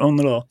form their own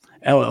little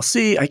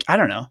LLC? Like, I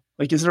don't know.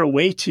 Like, is there a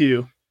way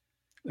to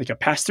like a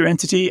pass-through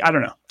entity? I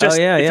don't know. Just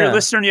if you're a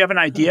listener and you have an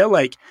idea,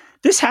 like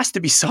this has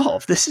to be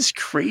solved. This is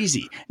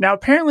crazy. Now,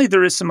 apparently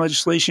there is some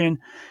legislation.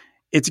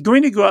 It's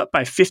going to go up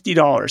by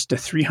 $50 to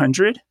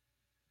 $300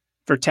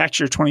 for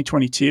tax year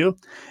 2022.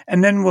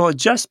 And then we'll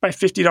adjust by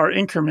 $50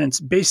 increments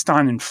based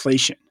on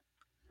inflation.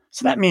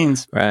 So that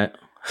means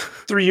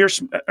 3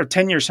 years or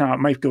 10 years from now, it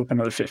might go up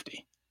another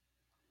 50.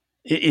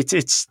 It's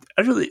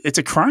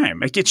a crime.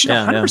 Like it should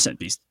 100%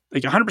 be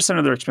like 100%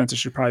 of their expenses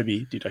should probably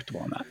be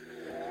deductible on that.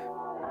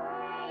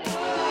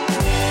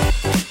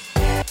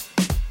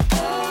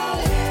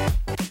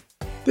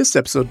 This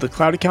episode of the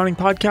Cloud Accounting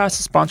Podcast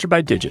is sponsored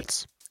by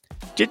Digits.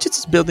 Digits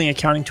is building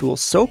accounting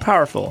tools so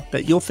powerful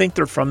that you'll think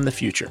they're from the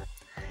future.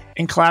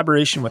 In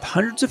collaboration with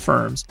hundreds of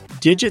firms,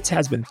 Digits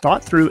has been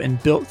thought through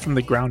and built from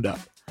the ground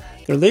up.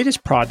 Their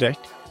latest project,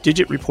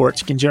 Digit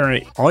Reports, can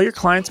generate all your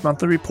clients'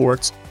 monthly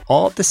reports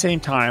all at the same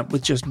time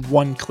with just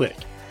one click.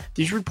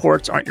 These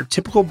reports aren't your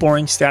typical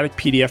boring static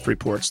PDF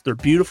reports. They're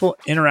beautiful,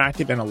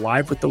 interactive, and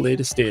alive with the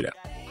latest data.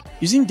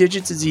 Using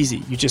Digits is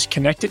easy. You just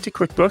connect it to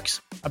QuickBooks.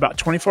 About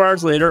 24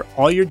 hours later,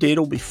 all your data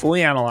will be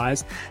fully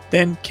analyzed,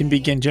 then can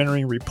begin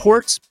generating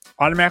reports,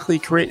 automatically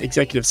create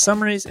executive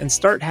summaries, and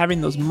start having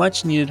those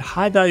much-needed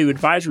high-value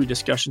advisory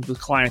discussions with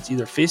clients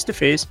either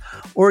face-to-face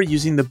or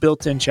using the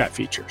built-in chat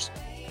features.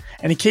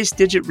 And in case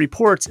Digit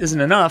Reports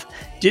isn't enough,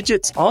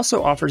 Digits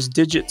also offers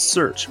Digit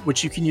Search,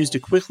 which you can use to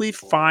quickly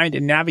find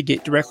and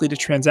navigate directly to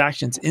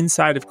transactions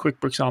inside of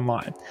QuickBooks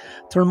Online.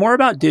 To learn more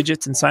about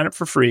Digits and sign up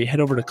for free,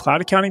 head over to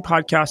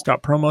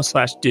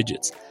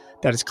cloudaccountingpodcast.promo/digits.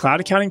 That is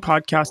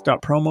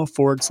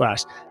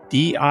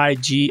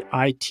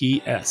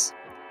cloudaccountingpodcast.promo/DIGITS.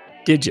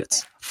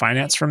 Digits,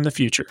 finance from the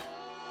future.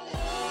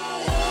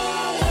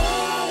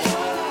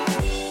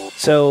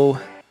 So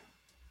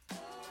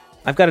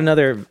I've got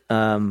another,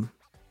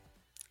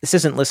 this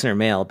isn't listener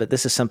mail, but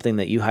this is something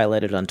that you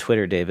highlighted on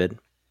Twitter, David.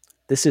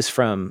 This is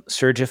from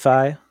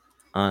Surgify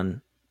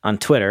on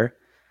Twitter.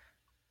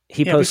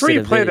 He posted before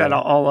you play video.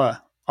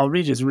 that, I'll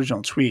read his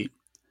original tweet.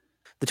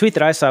 The tweet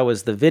that I saw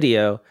was the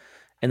video,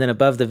 and then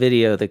above the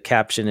video, the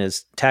caption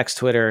is tax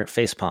Twitter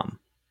facepalm.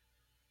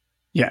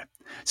 Yeah.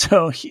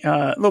 So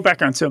a little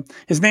background. So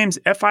his name's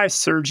F.I.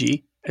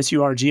 Surgi,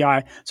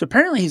 S-U-R-G-I. So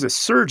apparently he's a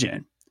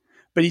surgeon,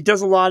 but he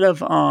does a lot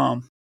of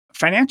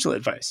financial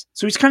advice.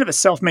 So he's kind of a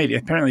self-made.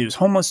 Apparently he was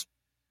homeless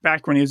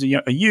back when he was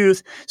a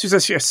youth. So he's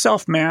a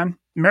self-man,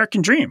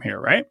 American dream here,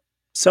 right?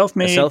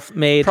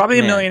 Self-made, probably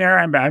a millionaire,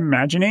 I'm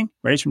imagining,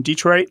 right? He's from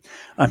Detroit.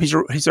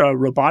 He's a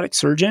robotic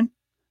surgeon.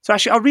 So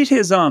actually, I'll read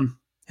his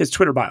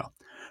Twitter bio.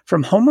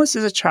 From homeless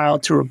as a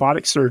child to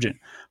robotic surgeon,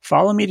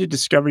 follow me to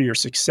discover your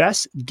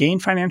success, gain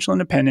financial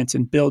independence,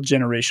 and build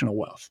generational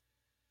wealth.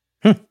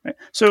 Right?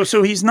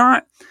 So he's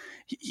not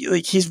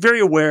he's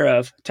very aware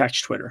of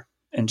tax Twitter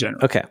in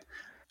general. Okay.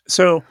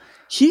 So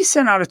he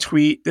sent out a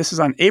tweet. This is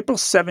on April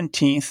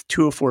 17th,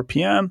 2:04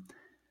 p.m.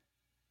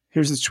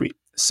 Here's his tweet.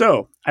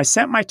 So I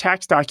sent my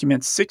tax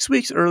documents 6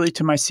 weeks early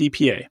to my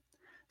CPA.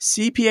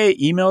 CPA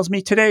emails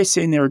me today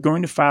saying they were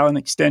going to file an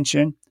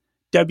extension.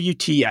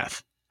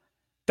 WTF.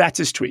 That's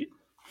his tweet.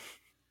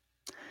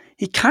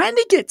 He kind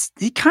of gets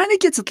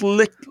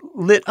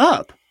lit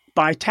up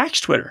by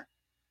tax Twitter.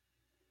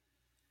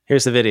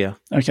 Here's the video.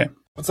 Okay.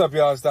 What's up,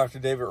 y'all? It's Dr.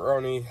 David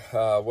Roney.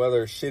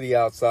 Weather's shitty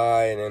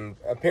outside, and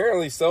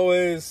apparently so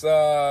is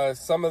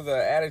some of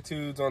the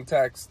attitudes on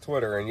tax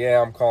Twitter. And yeah,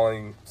 I'm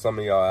calling some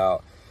of y'all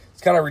out.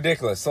 It's kind of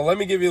ridiculous. So let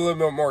me give you a little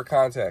bit more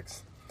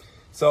context.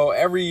 So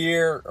every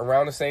year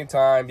around the same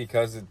time,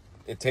 because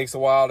it takes a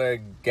while to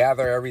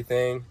gather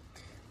everything,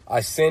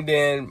 I send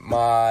in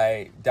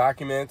my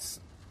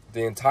documents,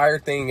 the entire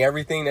thing,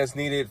 everything that's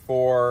needed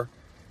for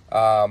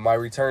my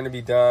return to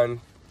be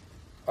done,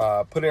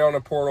 put it on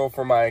a portal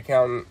for my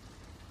accountant,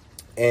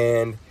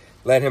 and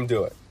let him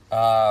do it.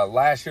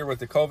 Last year with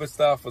the COVID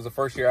stuff was the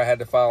first year I had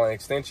to file an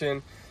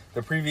extension.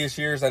 The previous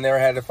years, I never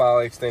had to file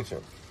an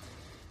extension.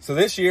 So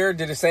this year,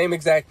 did the same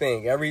exact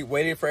thing.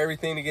 Waited for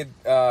everything to get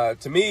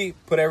to me,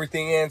 put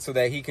everything in so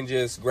that he can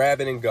just grab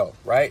it and go,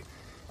 right?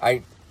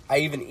 I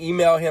even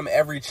email him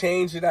every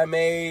change that I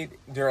made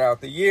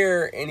throughout the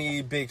year,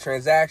 any big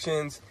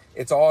transactions.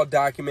 It's all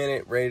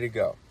documented, ready to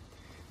go.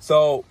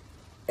 So,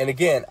 and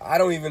again, I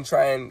don't even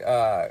try and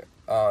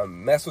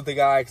mess with the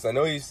guy because I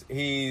know he's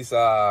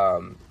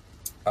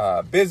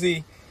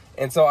busy.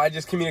 And so I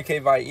just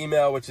communicate via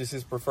email, which is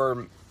his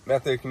preferred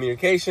method of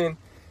communication.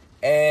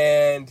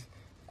 And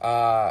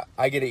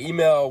I get an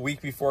email a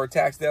week before a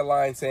tax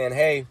deadline saying,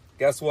 hey,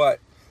 guess what?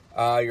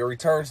 Your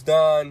return's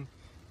done.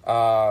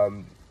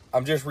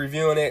 I'm just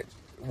reviewing it.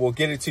 We'll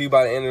get it to you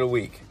by the end of the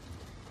week.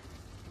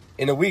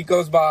 And a week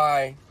goes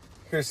by.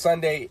 Here's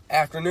Sunday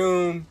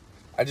afternoon.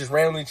 I just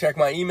randomly check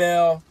my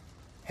email.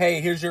 Hey,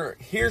 here's your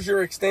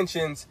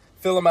extensions.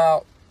 Fill them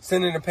out.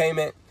 Send in a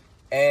payment.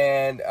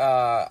 And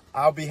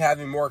I'll be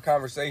having more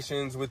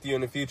conversations with you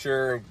in the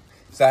future.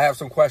 So I have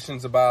some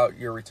questions about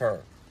your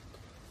return.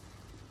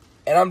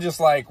 And I'm just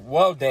like,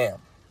 well, damn.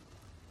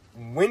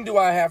 When do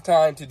I have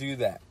time to do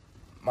that?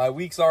 My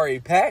week's already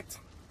packed.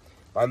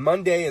 My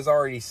Monday is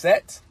already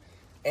set,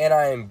 and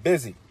I am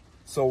busy.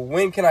 So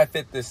when can I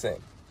fit this in?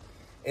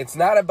 It's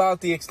not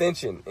about the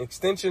extension.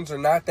 Extensions are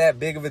not that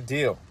big of a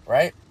deal,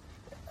 right?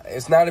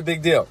 It's not a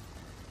big deal.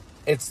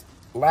 It's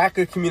lack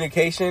of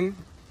communication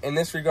in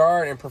this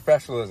regard and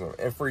professionalism.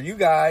 And for you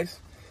guys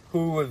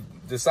who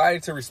have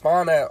decided to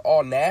respond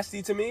all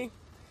nasty to me,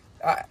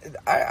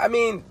 I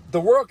mean,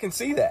 the world can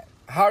see that.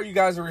 How you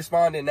guys are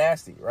responding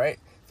nasty, right?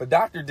 If a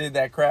doctor did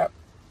that crap,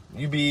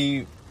 you'd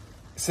be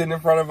sitting in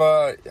front of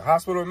a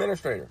hospital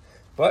administrator.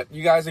 But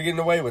you guys are getting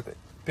away with it.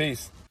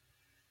 Peace.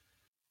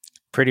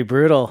 Pretty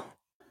brutal,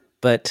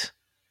 but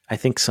I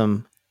think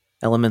some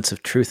elements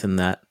of truth in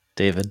that,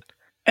 David.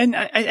 And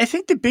I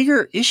think the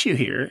bigger issue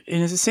here,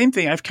 and it's the same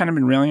thing I've kind of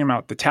been railing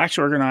about the tax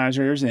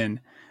organizers and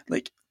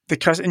like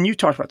and you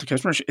talked about the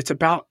customers. It's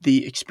about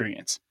the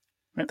experience.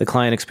 Right? The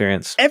client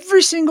experience.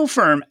 Every single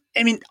firm,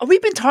 I mean,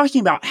 we've been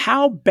talking about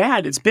how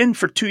bad it's been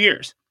for 2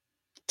 years.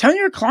 Telling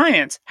your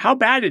clients how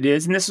bad it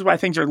is, and this is why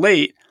things are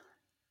late,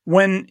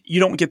 when you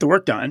don't get the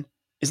work done,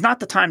 is not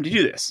the time to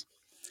do this.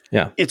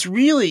 Yeah. It's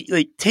really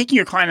like taking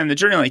your client on the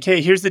journey, like,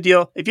 hey, here's the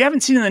deal. If you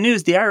haven't seen in the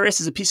news, the IRS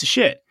is a piece of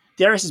shit.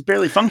 The IRS is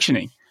barely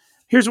functioning.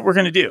 Here's what we're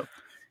going to do.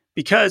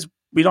 Because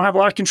we don't have a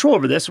lot of control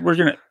over this, we're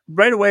going to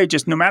right away,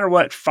 just no matter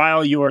what,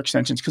 file your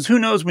extensions. Because who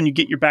knows when you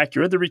get your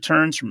other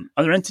returns from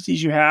other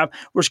entities you have.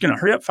 We're just going to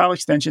hurry up, file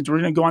extensions. We're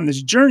going to go on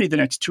this journey the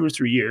next 2 or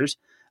 3 years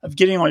of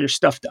getting all your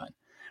stuff done.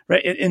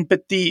 Right.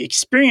 But the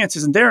experience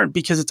isn't there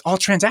because it's all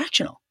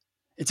transactional.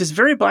 It's just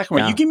very black and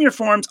white. Yeah. You give me your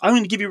forms, I'm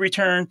going to give you a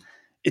return.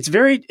 It's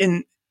very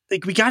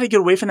we got to get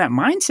away from that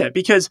mindset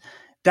because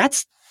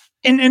that's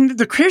And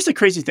here's the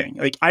crazy thing.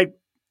 Like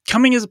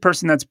coming as a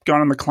person that's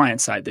gone on the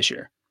client side this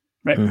year,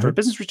 right? For a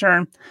business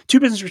return, 2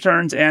 business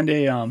returns and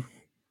a,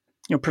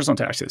 personal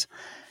taxes.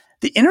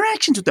 The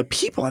interactions with the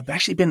people have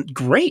actually been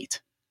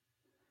great.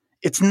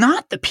 It's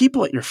not the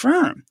people at your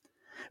firm,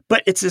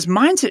 but it's this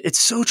mindset. It's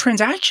so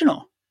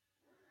transactional.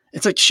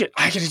 It's like, shit,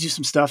 I got to do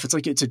some stuff. It's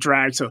like, it's a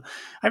drag. So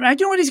I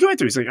know what he's going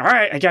through. He's like, all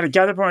right, I got to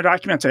gather up my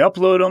documents. I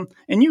upload them.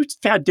 And you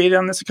had data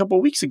on this a couple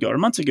of weeks ago or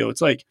months ago.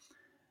 It's like,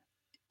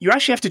 you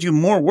actually have to do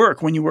more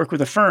work when you work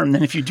with a firm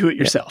than if you do it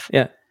yourself.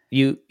 Yeah.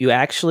 You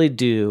actually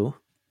do.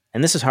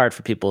 And this is hard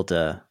for people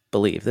to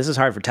believe. This is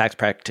hard for tax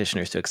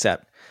practitioners to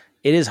accept.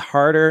 It is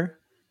harder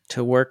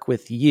to work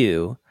with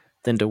you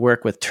than to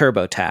work with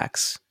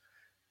TurboTax.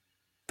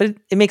 But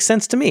it makes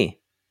sense to me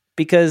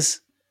because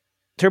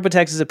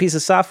TurboTax is a piece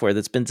of software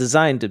that's been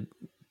designed to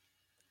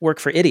work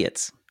for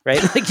idiots,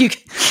 right? Like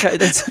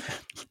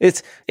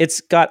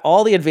it's got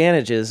all the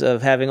advantages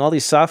of having all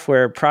these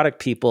software product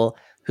people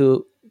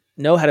who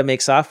know how to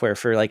make software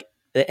for like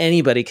that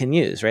anybody can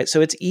use, right?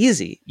 So it's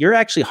easy. You're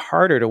actually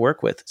harder to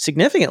work with,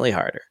 significantly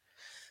harder.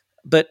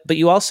 But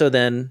you also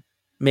then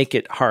make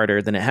it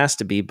harder than it has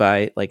to be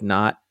by like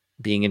not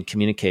being in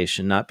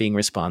communication, not being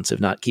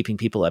responsive, not keeping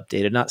people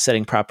updated, not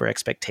setting proper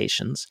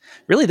expectations.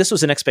 Really, this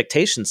was an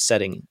expectation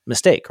setting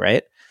mistake,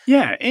 right?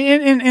 Yeah.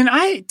 And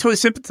I totally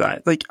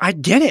sympathize. Like, I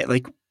get it.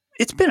 Like,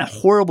 it's been a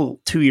horrible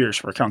 2 years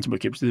for accounts and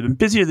bookkeepers. They've been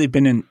busier they've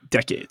been in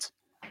decades.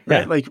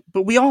 Right. Yeah. Like,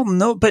 but we all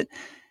know, but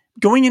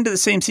going into the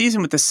same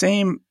season with the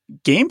same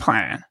game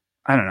plan,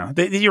 I don't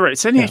know. You're right.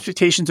 Setting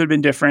expectations would have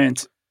been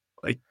different.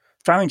 Like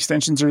filing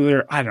extensions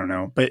earlier, I don't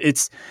know. But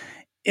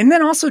and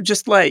then also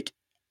just like,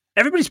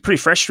 everybody's pretty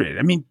frustrated.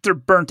 I mean, they're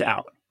burnt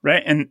out,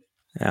 right? And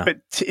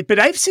but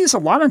I've seen this a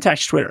lot on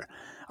tax Twitter.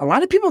 A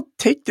lot of people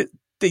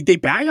they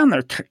bag on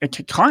their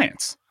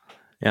clients.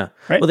 Yeah.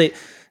 Right. Well,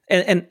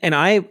 and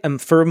I am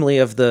firmly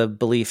of the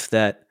belief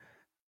that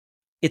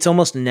it's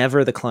almost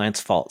never the client's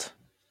fault,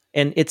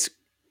 and it's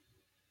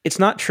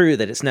not true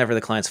that it's never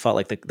the client's fault.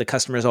 Like the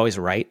customer is always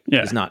right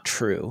is not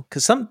true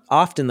because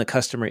often the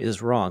customer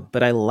is wrong.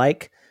 But I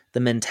like the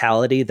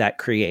mentality that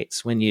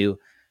creates when you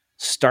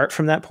start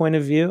from that point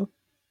of view.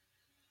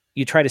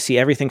 You try to see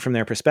everything from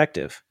their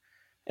perspective.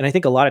 And I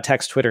think a lot of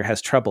tax Twitter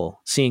has trouble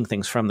seeing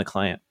things from the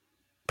client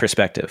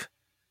perspective.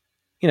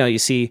 You know, you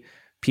see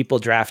people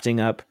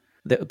drafting up,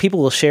 people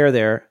will share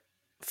their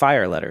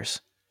fire letters.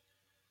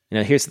 You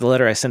know, here's the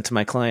letter I sent to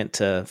my client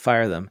to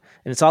fire them.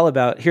 And it's all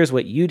about, here's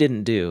what you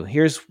didn't do.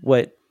 Here's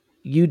what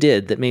you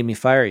did that made me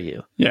fire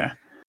you. Yeah.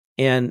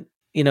 And,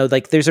 you know,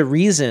 like there's a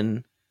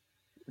reason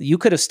you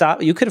could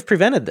have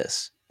prevented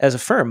this as a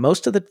firm. A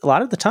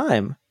lot of the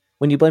time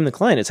when you blame the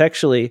client, it's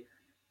actually,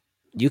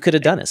 you could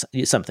have done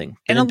something.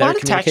 And a lot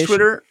of tax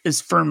Twitter is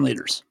firm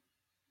leaders,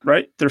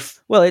 right?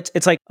 Well,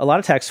 it's like a lot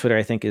of tax Twitter,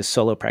 I think, is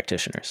solo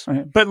practitioners.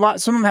 Okay.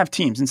 But some of them have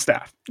teams and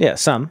staff. Yeah,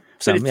 some.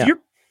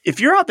 If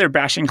you're out there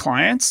bashing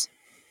clients,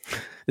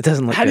 it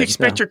doesn't look how good. Do you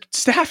expect your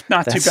staff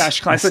not to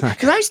bash clients?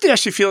 Because I used to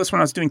actually feel this when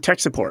I was doing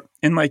tech support.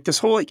 And like this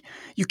whole, like,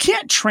 you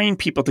can't train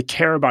people to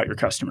care about your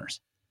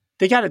customers.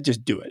 They got to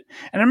just do it.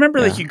 And I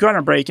remember like you go on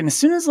a break and as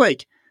soon as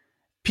like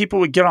people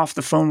would get off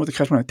the phone with the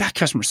customer, like, that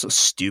customer's so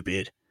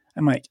stupid.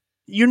 I'm like,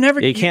 you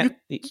can't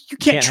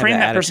train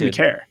that person to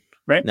care,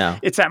 right? No.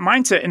 It's that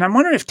mindset. And I'm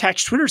wondering if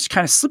tax Twitter is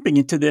kind of slipping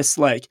into this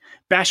like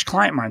bash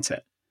client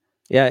mindset.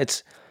 Yeah,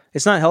 it's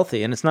not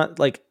healthy. And it's not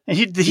like... And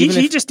he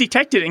just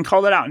detected it and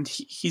called it out. And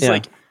he's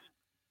like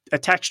a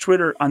tax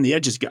Twitter on the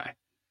edges guy.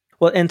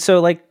 Well, and so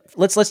like,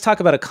 let's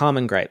talk about a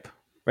common gripe,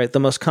 right? The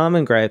most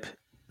common gripe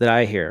that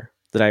I hear,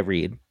 that I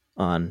read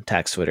on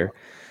tax Twitter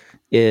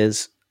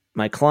is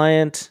my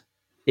client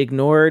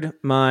ignored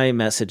my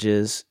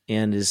messages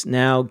and is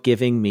now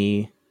giving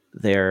me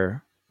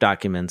their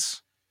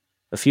documents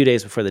a few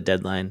days before the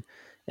deadline,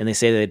 and they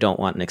say they don't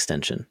want an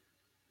extension.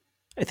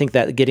 I think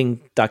that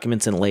getting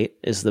documents in late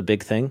is the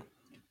big thing,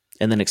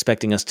 and then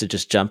expecting us to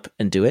just jump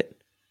and do it.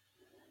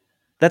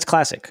 That's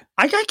classic.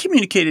 I got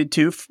communicated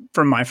to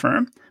from my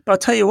firm, but I'll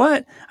tell you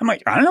what, I'm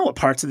like, I don't know what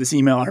parts of this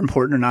email are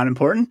important or not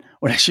important,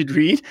 what I should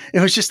read. It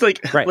was just like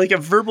a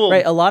verbal.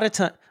 Right. A lot of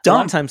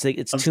times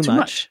it's too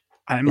much.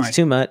 It's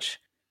too much.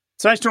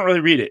 So I just don't really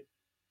read it.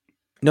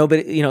 No,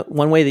 but you know,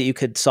 one way that you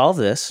could solve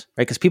this,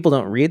 right? Because people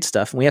don't read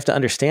stuff, and we have to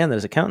understand that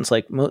as accountants,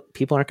 like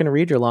people aren't going to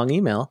read your long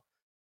email.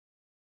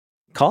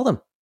 Call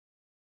them.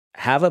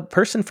 Have a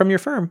person from your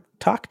firm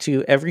talk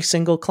to every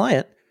single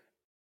client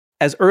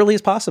as early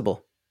as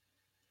possible.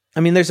 I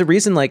mean, there's a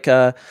reason, like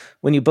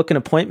when you book an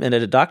appointment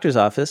at a doctor's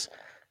office,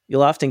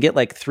 you'll often get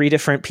like 3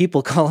 different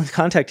people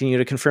contacting you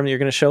to confirm that you're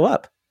going to show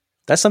up.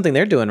 That's something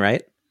they're doing,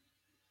 right?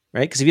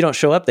 Right? Because if you don't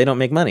show up, they don't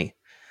make money.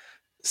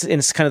 And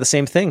it's kind of the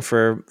same thing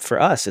for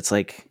us. It's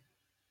like,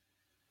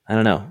 I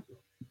don't know.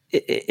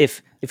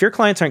 If your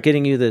clients aren't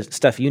getting you the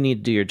stuff you need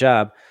to do your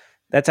job,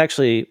 that's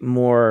actually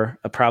more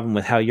a problem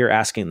with how you're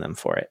asking them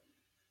for it.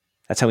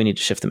 That's how we need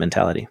to shift the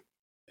mentality.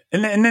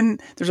 And then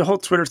there's a whole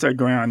Twitter thread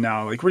going on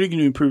now. Like, what are you going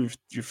to improve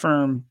your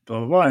firm? Blah,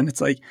 blah, blah. And it's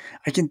like,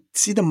 I can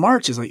see the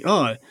march is like,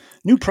 oh,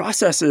 new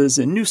processes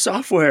and new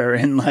software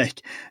and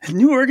like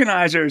new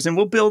organizers. And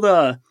we'll build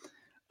a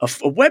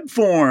web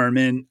form.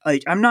 And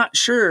like, I'm not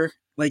sure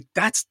like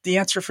that's the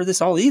answer for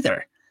this all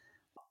either.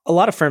 A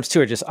lot of firms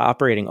too are just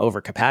operating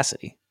over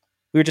capacity.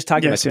 We were just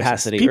talking about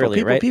capacity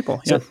earlier, right?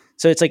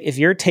 So it's like if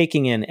you're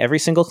taking in every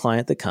single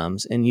client that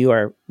comes and you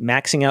are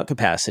maxing out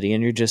capacity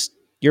and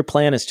your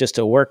plan is just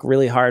to work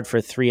really hard for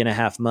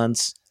 3.5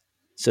 months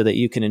so that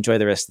you can enjoy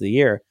the rest of the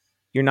year,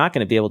 you're not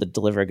going to be able to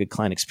deliver a good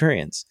client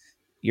experience.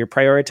 You're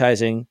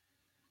prioritizing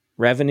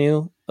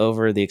revenue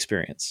over the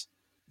experience.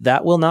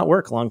 That will not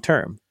work long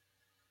term.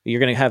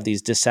 You're going to have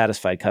these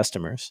dissatisfied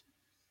customers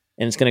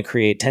and it's going to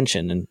create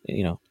tension. And,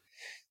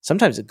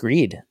 sometimes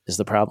greed is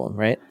the problem,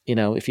 right?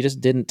 If you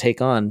just didn't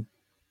take on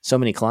so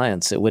many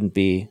clients, it wouldn't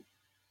be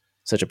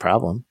such a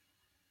problem.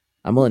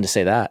 I'm willing to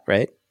say that,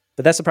 right?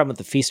 But that's the problem with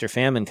the feast or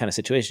famine kind of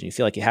situation. You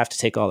feel like you have to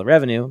take all the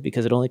revenue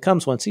because it only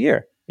comes once a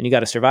year and you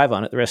got to survive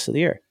on it the rest of the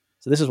year.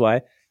 So this is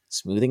why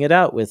smoothing it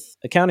out with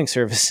accounting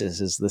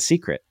services is the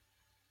secret.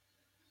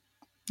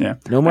 Yeah.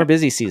 No more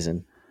busy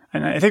season.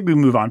 And I think we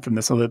move on from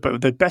this a little bit,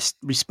 but the best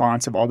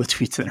response of all the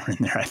tweets that are in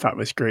there I thought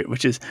was great,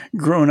 which is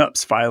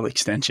grown-ups file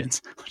extensions,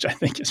 which I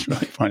think is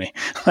really funny.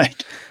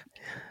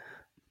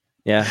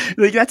 Yeah.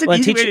 Like that's an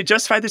easy way to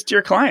justify this to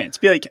your clients.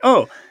 Be like,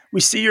 oh,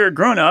 we see you're a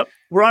grown-up.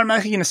 We're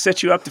automatically going to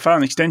set you up to file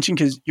an extension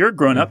because you're a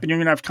grown-up and you're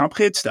going to have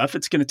complicated stuff.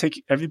 It's going to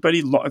take everybody,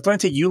 it's going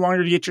to take you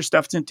longer to get your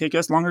stuff. It's going to take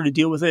us longer to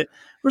deal with it.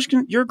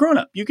 You're a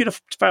grown-up. You get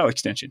a file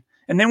extension.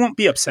 And they won't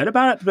be upset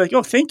about it. They'll be like,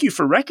 oh, thank you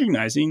for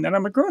recognizing that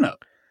I'm a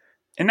grown-up.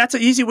 And that's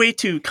an easy way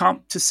to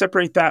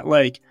separate that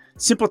like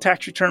simple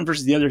tax return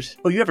versus the others.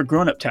 Oh, you have a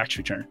grown-up tax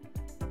return.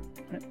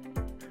 Right?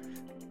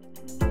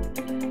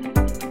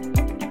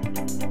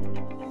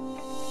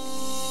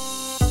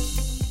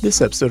 This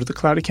episode of the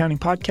Cloud Accounting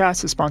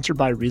Podcast is sponsored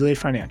by Relay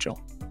Financial.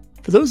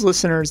 For those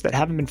listeners that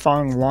haven't been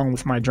following along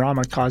with my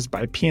drama caused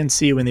by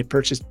PNC when they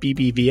purchased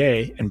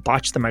BBVA and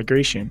botched the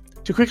migration,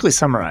 to quickly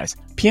summarize,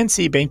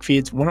 PNC bank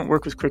feeds wouldn't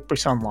work with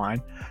QuickBooks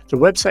Online. Their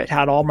website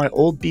had all my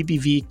old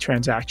BBV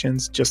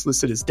transactions just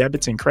listed as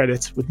debits and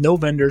credits with no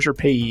vendors or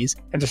payees,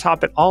 and to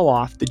top it all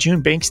off, the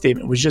June bank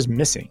statement was just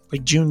missing,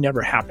 like June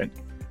never happened.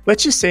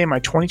 Let's just say my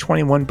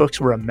 2021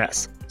 books were a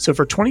mess. So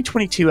for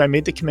 2022, I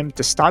made the commitment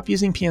to stop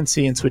using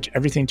PNC and switch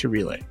everything to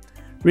Relay.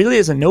 Relay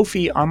is a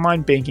no-fee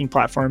online banking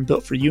platform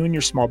built for you and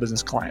your small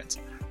business clients.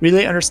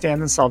 Relay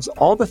understands and solves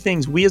all the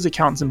things we as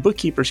accountants and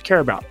bookkeepers care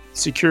about: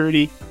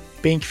 security,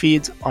 bank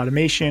feeds,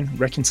 automation,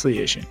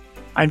 reconciliation.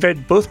 I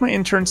invited both my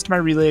interns to my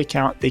Relay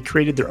account. They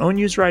created their own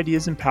user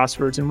IDs and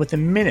passwords, and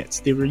within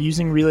minutes, they were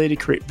using Relay to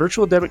create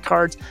virtual debit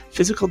cards,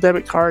 physical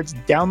debit cards,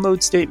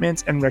 download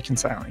statements, and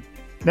reconciling.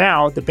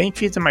 Now, the bank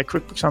feeds in my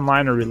QuickBooks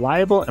Online are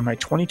reliable, and my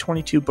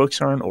 2022 books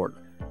are in order.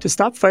 To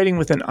stop fighting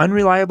with an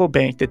unreliable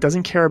bank that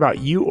doesn't care about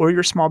you or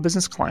your small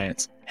business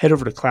clients, head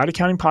over to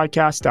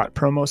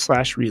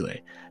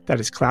cloudaccountingpodcast.promo/relay. That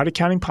is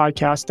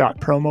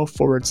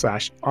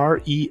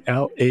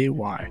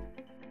cloudaccountingpodcast.promo/RELAY.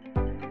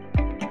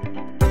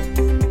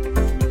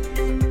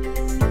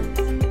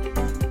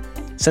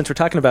 Since we're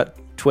talking about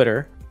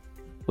Twitter,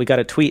 we got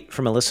a tweet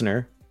from a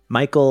listener,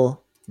 Mike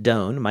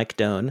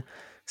Doan,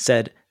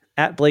 said,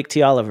 at Blake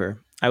T. Oliver,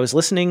 I was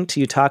listening to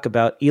you talk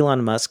about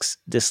Elon Musk's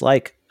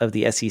dislike of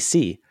the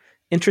SEC.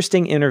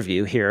 Interesting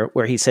interview here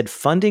where he said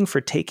funding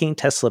for taking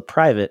Tesla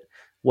private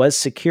was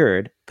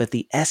secured, but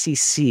the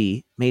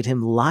SEC made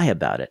him lie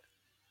about it.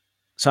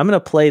 So I'm going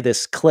to play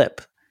this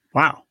clip.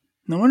 Wow.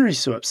 No wonder he's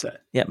so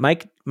upset. Yeah,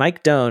 Mike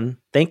Doan,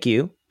 thank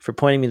you for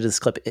pointing me to this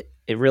clip.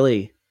 It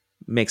really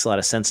makes a lot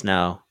of sense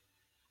now.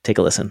 Take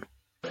a listen.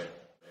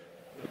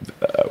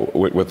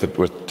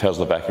 With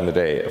Tesla back in the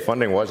day,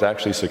 funding was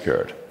actually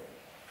secured.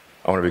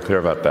 I want to be clear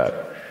about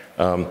that.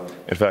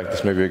 In fact,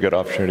 this may be a good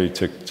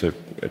opportunity to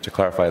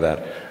clarify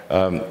that.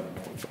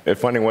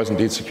 Funding was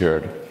indeed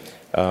secured,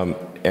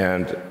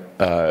 and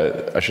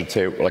I should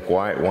say, like,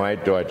 why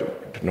do I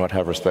not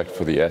have respect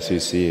for the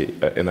SEC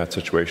in that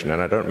situation?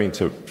 And I don't mean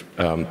to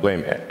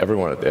blame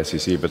everyone at the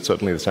SEC, but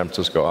certainly the San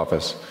Francisco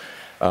office.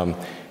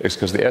 It's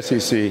because the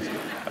SEC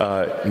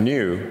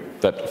knew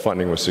that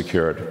funding was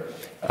secured,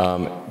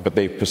 but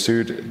they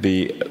pursued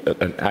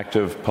an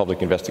active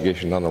public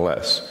investigation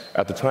nonetheless.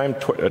 At the time,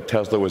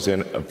 Tesla was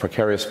in a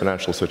precarious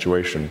financial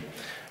situation,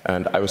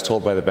 and I was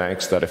told by the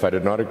banks that if I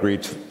did not agree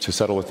to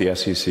settle with the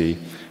SEC,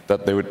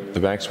 that the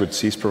banks would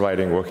cease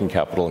providing working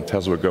capital and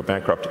Tesla would go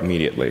bankrupt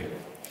immediately.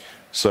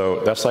 So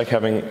that's like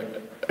having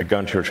a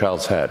gun to your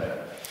child's head.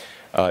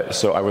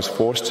 So I was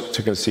forced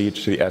to concede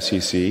to the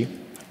SEC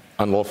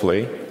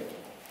unlawfully,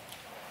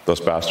 those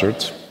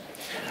bastards.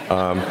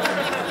 And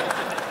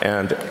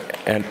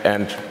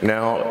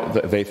now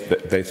they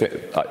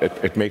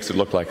it makes it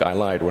look like I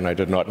lied when I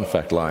did not in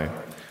fact lie.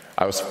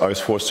 I was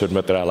forced to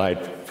admit that I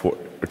lied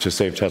to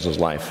save Tesla's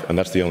life, and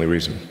that's the only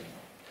reason.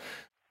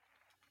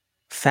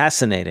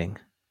 Fascinating.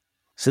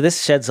 So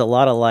this sheds a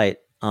lot of light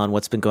on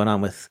what's been going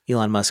on with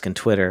Elon Musk and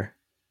Twitter.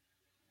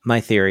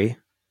 My theory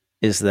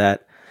is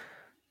that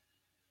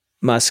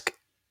Musk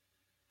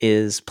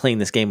is playing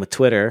this game with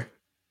Twitter,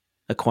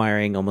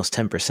 acquiring almost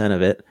 10%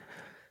 of it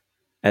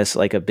as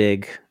like a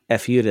big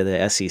FU to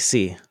the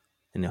SEC,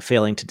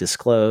 failing to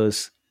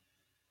disclose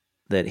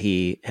that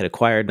he had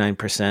acquired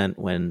 9%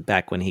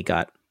 when he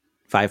got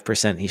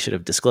 5%, he should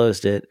have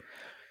disclosed it.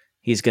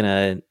 He's going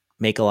to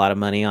make a lot of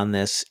money on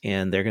this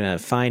and they're going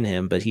to fine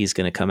him, but he's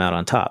going to come out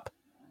on top.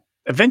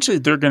 Eventually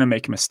they're going to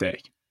make a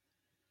mistake.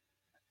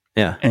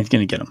 Yeah. And it's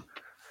going to get him.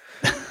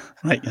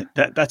 Like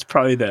that's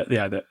probably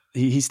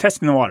he's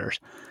testing the waters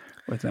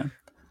with them.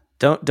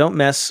 Don't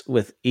mess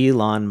with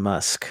Elon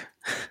Musk.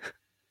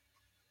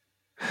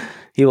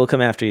 He will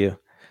come after you.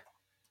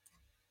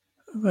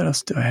 What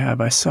else do I have?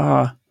 I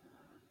saw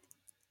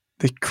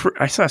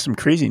some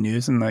crazy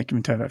news, and I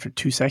can talk about it for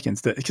 2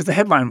 seconds because the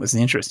headline was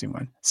the interesting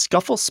one.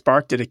 Scuffle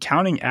sparked at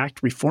Accounting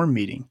Act reform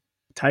meeting.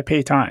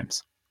 Taipei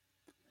Times.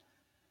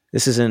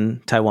 This is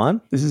in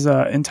Taiwan? This is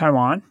in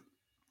Taiwan.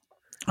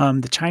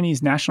 The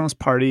Chinese Nationalist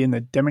Party and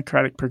the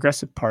Democratic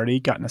Progressive Party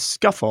got in a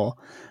scuffle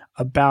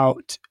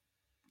about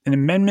an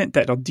amendment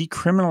that will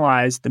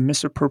decriminalize the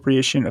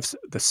misappropriation of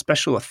the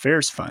Special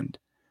Affairs Fund,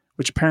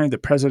 which apparently the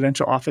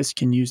presidential office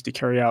can use to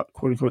carry out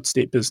quote-unquote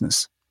state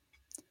business.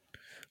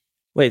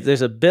 Wait,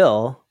 there's a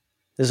bill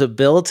to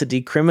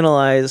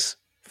decriminalize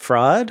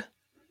fraud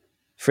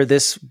for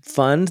this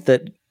fund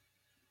that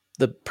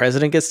the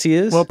president gets to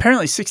use? Well,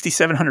 apparently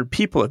 6,700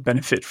 people have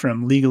benefited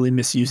from legally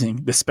misusing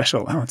the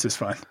Special Allowances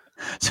Fund.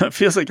 So it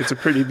feels like it's a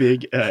pretty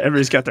big,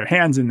 everybody's got their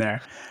hands in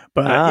there.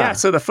 But yeah,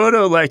 so the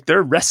photo,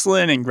 they're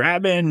wrestling and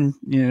grabbing,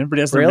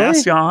 everybody has their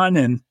mask on.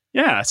 And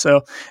yeah,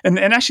 so, and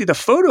actually the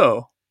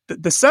photo,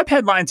 the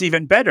subheadline's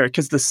even better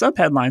because the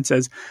subheadline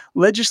says,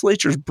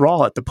 legislatures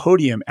brawl at the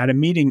podium at a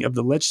meeting of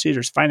the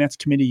Legislators Finance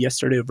Committee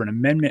yesterday over an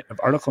amendment of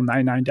Article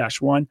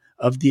 99-1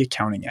 of the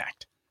Accounting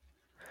Act.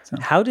 So.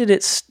 How does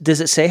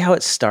it say how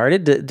it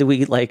started? Do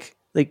we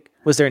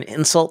was there an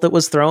insult that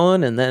was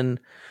thrown and then...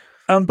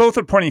 both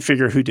are pointing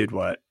figure who did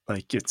what.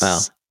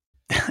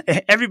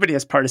 Everybody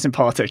has partisan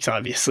politics,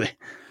 obviously.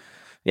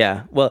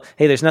 Yeah. Well,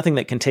 hey, there's nothing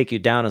that can take you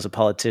down as a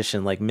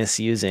politician like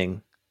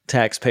misusing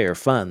taxpayer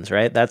funds,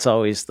 right? That's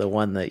always the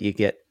one that you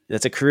get.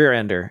 That's a career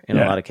ender in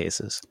a lot of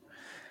cases.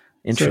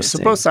 Interesting.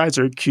 So both sides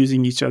are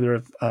accusing each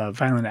other of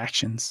violent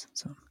actions.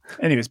 So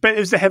anyways, but it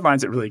was the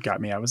headlines that really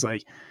got me. I was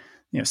like,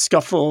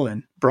 scuffle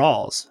and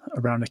brawls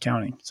around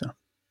accounting. So,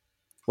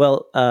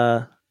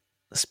 well,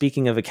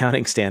 speaking of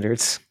accounting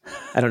standards,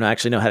 I don't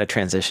actually know how to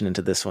transition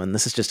into this one.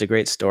 This is just a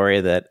great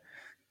story that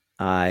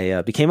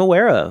I became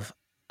aware of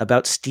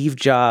about Steve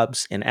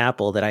Jobs and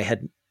Apple that I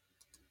had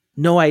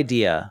no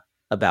idea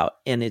about.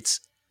 And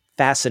it's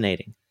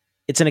fascinating.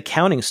 It's an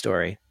accounting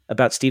story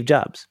about Steve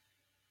Jobs.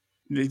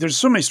 There's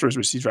so many stories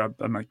with Steve Jobs.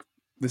 I'm like,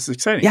 this is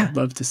exciting. Yeah. I'd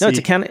love to see. No, it's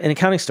an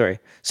accounting story.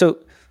 So,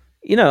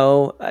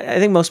 I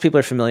think most people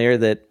are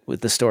familiar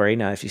with the story.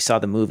 Now, if you saw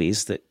the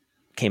movies that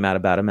came out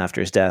about him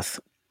after his death,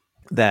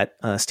 that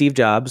Steve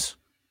Jobs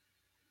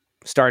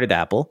started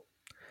Apple.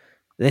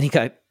 Then he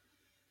got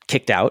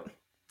kicked out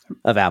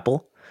of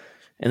Apple.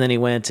 And then he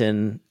went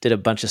and did a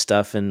bunch of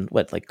stuff and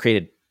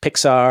created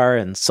Pixar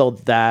and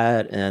sold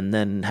that and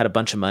then had a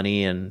bunch of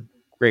money and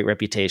great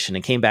reputation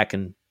and came back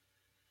and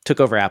took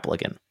over Apple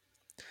again.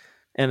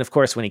 And of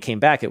course, when he came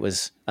back, it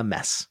was a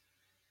mess.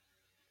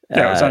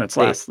 Yeah, it was on its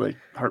last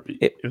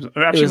heartbeat.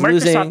 Microsoft,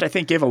 losing, I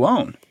think, gave a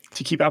loan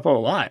to keep Apple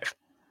alive.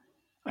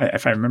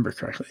 If I remember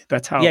correctly,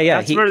 that's how.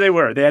 That's where they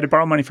were. They had to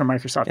borrow money from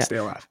Microsoft to stay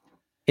alive.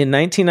 In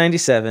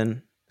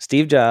 1997,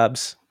 Steve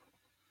Jobs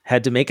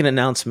had to make an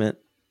announcement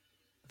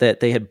that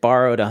they had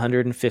borrowed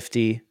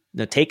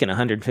taken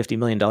 $150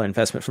 million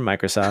investment from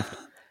Microsoft,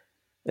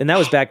 and that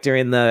was back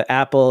during the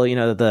Apple,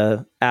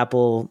 the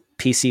Apple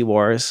PC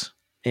wars.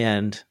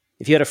 And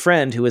if you had a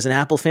friend who was an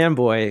Apple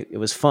fanboy, it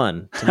was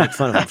fun to make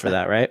fun of him for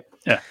that, right?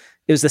 Yeah.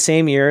 It was the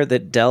same year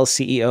that Dell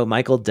CEO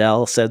Michael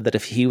Dell said that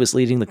if he was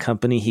leading the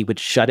company, he would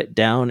shut it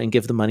down and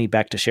give the money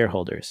back to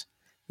shareholders.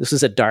 This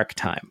was a dark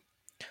time.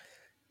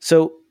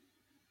 So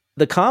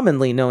the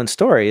commonly known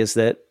story is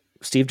that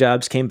Steve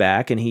Jobs came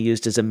back and he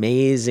used his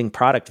amazing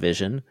product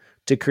vision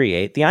to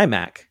create the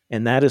iMac.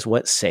 And that is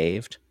what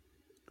saved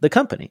the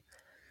company.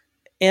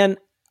 And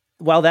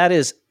while that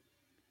is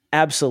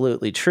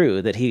absolutely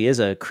true that he is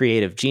a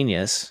creative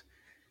genius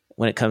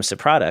when it comes to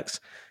products,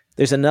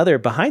 there's another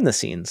behind the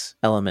scenes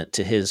element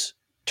to his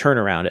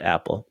turnaround at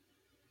Apple.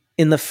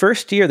 In the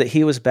first year that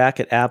he was back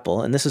at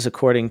Apple, and this is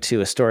according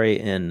to a story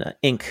in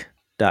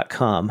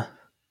Inc.com,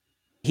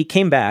 he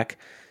came back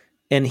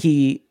and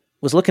he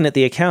was looking at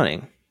the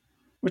accounting.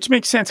 Which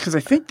makes sense because I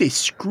think they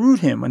screwed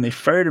him when they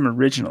fired him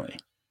originally.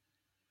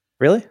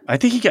 Really? I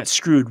think he got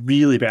screwed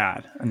really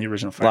bad on the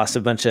original fire. Lost a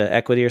bunch of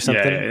equity or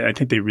something? Yeah, I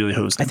think they really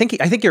hosed him.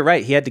 I think you're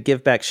right. He had to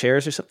give back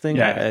shares or something.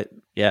 Yeah.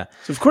 Yeah.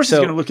 So of course he's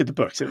going to look at the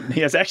books.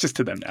 He has access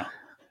to them now.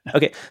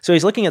 Okay. So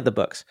he's looking at the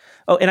books.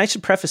 Oh, and I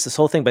should preface this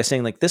whole thing by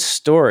saying this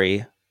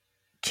story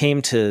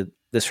came to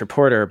this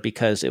reporter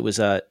because it was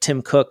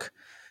Tim Cook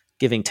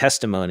giving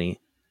testimony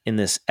in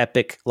this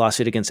epic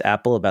lawsuit against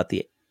Apple about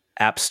the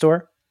App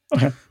Store.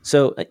 Okay.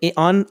 So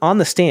on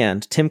the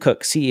stand, Tim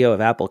Cook, CEO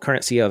of Apple,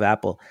 current CEO of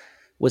Apple,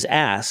 was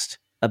asked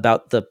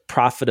about the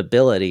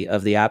profitability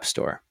of the App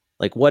Store.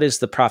 Like, what is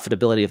the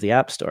profitability of the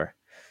App Store?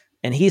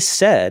 And he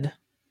said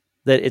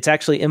that it's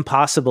actually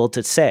impossible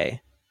to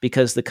say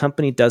because the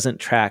company doesn't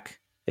track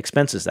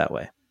expenses that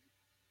way.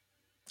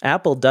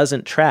 Apple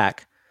doesn't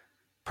track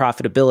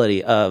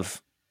profitability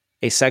of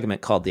a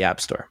segment called the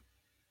App Store.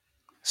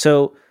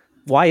 So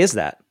why is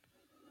that?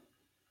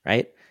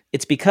 Right?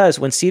 It's because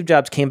when Steve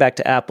Jobs came back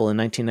to Apple in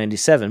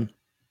 1997,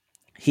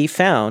 he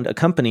found a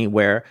company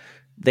where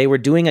they were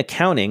doing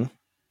accounting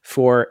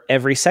for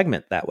every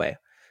segment that way.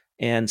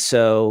 And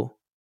so,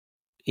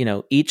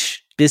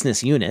 each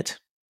business unit,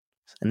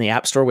 and the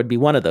App Store would be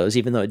one of those,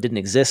 even though it didn't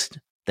exist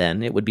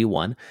then, it would be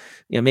one.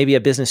 Maybe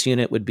a business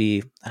unit would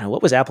be, I don't know,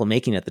 what was Apple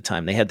making at the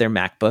time? They had their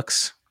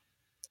MacBooks.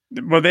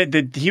 Well,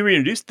 he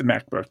reintroduced the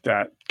MacBook,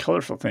 that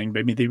colorful thing. But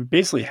I mean, they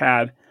basically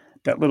had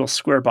that little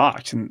square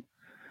box, and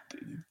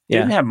they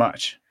didn't have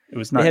much. It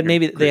was not.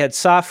 They had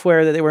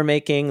software that they were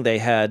making. They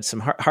had some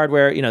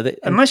hardware.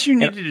 Unless you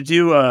needed to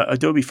do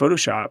Adobe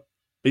Photoshop,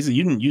 basically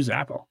you didn't use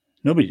Apple.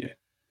 Nobody did.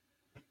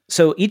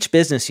 So each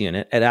business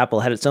unit at Apple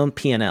had its own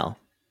P&L,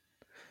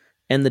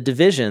 and the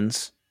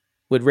divisions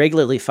would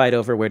regularly fight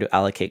over where to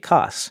allocate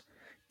costs.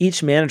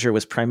 Each manager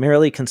was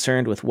primarily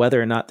concerned with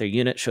whether or not their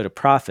unit showed a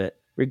profit,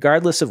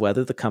 regardless of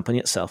whether the company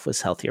itself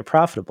was healthy or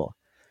profitable.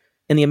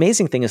 And the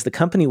amazing thing is the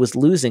company was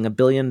losing $1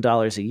 billion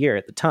a year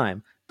at the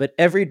time, but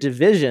every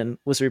division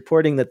was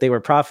reporting that they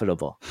were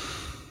profitable.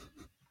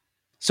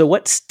 So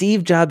what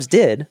Steve Jobs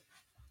did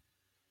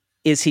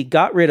is he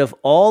got rid of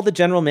all the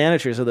general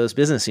managers of those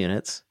business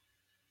units,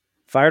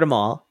 fired them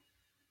all,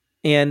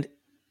 and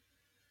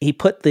he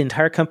put the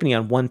entire company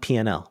on one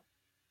P&L.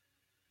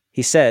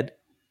 He said,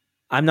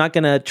 I'm not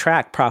going to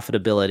track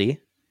profitability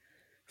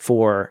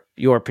for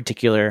your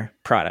particular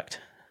product.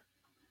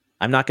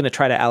 I'm not going to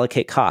try to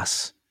allocate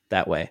costs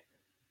that way.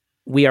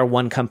 We are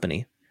one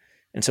company.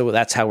 And so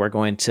that's how we're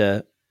going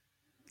to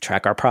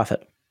track our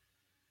profit.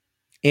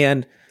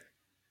 And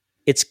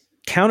it's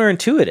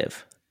counterintuitive.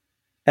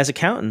 As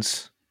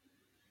accountants,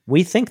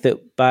 we think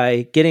that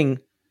by getting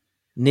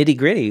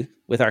nitty-gritty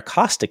with our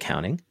cost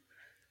accounting,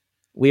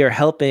 we are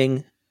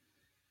helping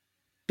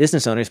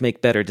business owners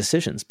make better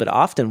decisions, but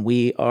often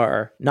we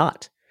are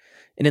not.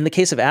 And in the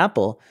case of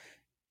Apple,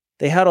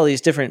 they had all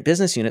these different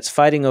business units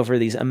fighting over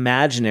these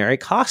imaginary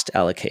cost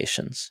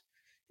allocations.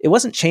 It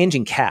wasn't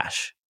changing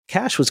cash.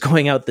 Cash was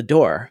going out the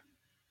door.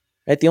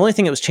 Right? The only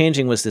thing that was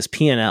changing was this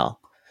P&L.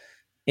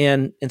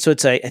 And so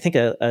it's, I think,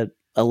 a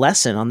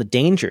lesson on the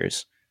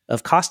dangers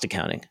of cost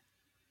accounting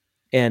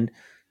and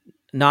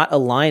not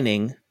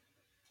aligning,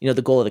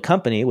 the goal of the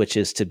company, which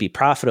is to be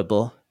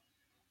profitable,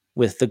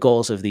 with the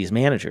goals of these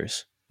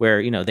managers,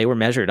 where, they were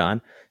measured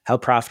on how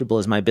profitable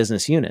is my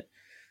business unit.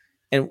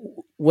 And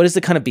what is the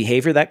kind of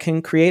behavior that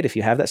can create if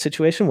you have that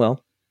situation?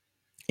 Well,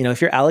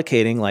 if you're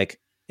allocating like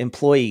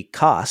employee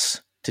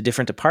costs to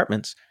different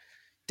departments,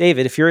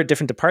 David, if you're a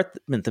different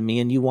department than me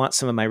and you want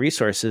some of my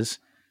resources,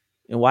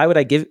 why would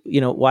I give,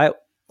 why?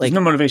 There's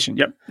no motivation.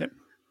 Yep.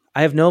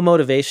 I have no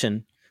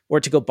motivation or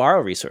to go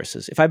borrow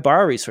resources. If I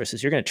borrow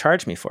resources, you're going to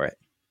charge me for it,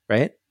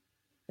 right?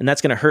 And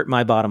that's going to hurt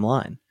my bottom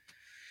line.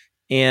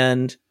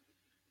 And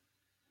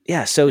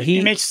yeah, so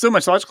it makes so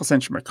much logical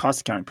sense from a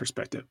cost accounting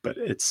perspective, but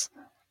it's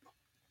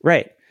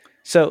right.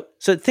 So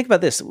think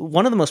about this.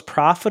 One of the most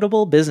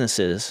profitable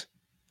businesses,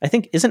 I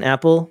think, isn't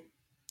Apple,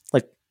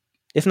 like,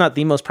 if not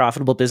the most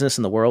profitable business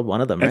in the world,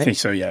 one of them, right? I think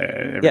so.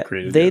 Yeah.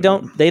 They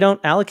don't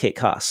allocate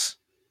costs.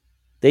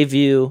 They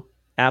view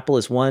Apple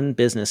as one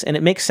business, and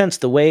it makes sense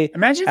the way.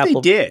 Imagine if they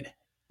did.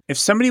 If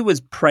somebody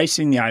was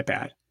pricing the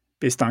iPad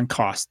based on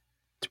cost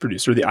to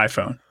produce, or the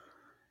iPhone,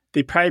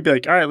 they'd probably be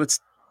like, all right, let's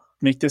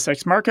make this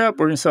X markup.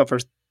 We're going to sell it for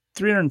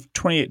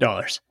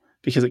 $328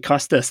 because it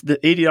cost us the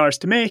 $80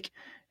 to make.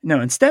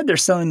 No, instead they're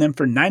selling them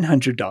for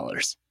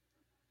 $900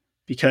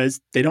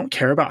 because they don't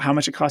care about how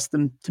much it costs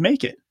them to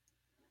make it.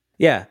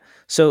 Yeah.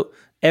 So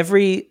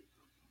every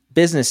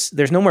business,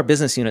 there's no more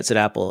business units at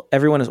Apple.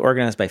 Everyone is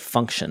organized by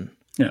function.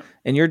 Yeah.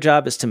 And your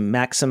job is to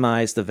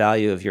maximize the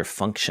value of your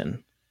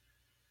function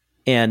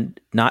and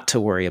not to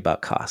worry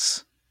about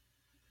costs.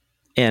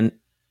 And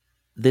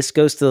this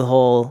goes to the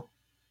whole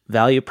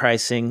value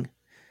pricing,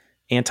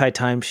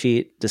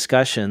 anti-timesheet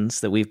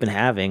discussions that we've been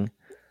having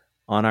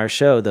on our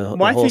show.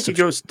 I think it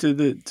goes to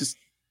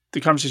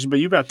the conversation about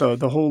you about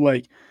the whole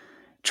like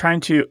trying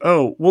to,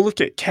 we'll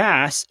look at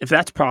cash if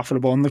that's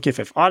profitable and look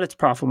if audit's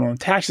profitable and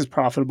tax is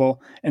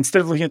profitable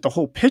instead of looking at the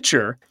whole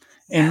picture.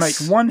 And like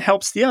one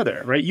helps the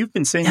other, right? You've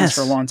been saying this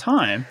for a long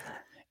time.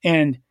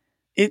 And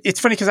it's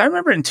funny because I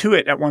remember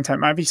Intuit at one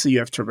time, obviously you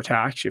have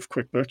TurboTax, you have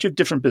QuickBooks, you have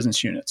different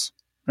business units,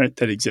 right,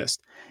 that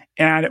exist.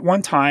 And at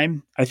one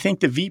time, I think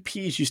the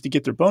VPs used to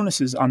get their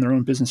bonuses on their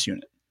own business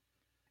unit.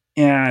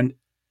 And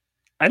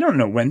I don't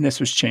know when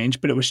this was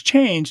changed, but it was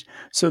changed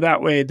so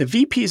that way the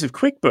VPs of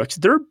QuickBooks,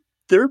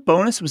 their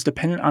bonus was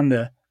dependent on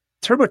the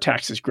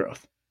TurboTax's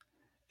growth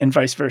and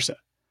vice versa.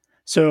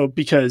 So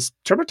because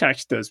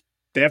TurboTax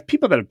they have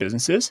people that have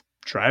businesses,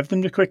 drive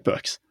them to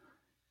QuickBooks.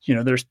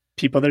 There's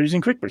people that are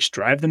using QuickBooks,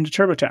 drive them to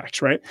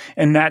TurboTax, right?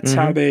 And that's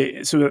how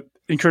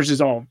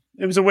encourages all.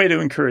 It was a way to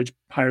encourage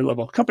higher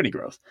level company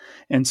growth.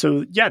 And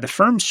so, yeah, the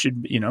firms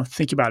should,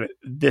 think about it,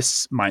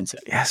 this mindset.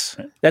 Yes,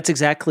 right? That's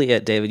exactly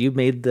it, David. You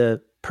made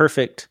the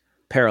perfect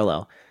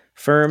parallel.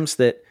 Firms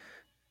that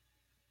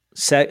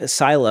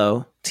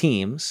silo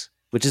teams,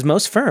 which is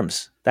most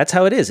firms. That's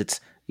how it is. It's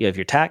you have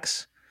your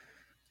tax,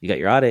 you got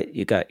your audit,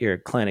 you got your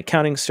client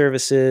accounting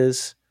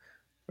services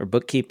or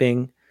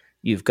bookkeeping,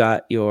 you've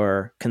got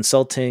your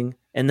consulting,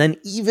 and then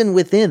even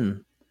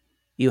within,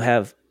 you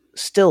have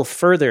still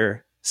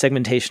further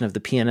segmentation of the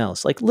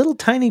P&Ls, like little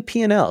tiny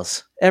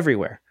P&Ls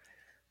everywhere.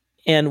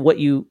 And what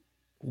you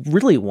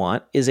really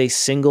want is a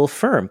single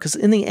firm, because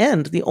in the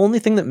end, the only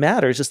thing that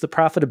matters is the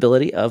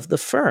profitability of the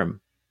firm.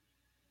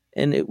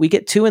 And we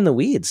get too in the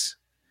weeds.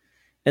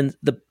 And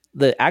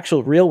the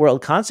actual real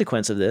world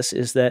consequence of this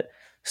is that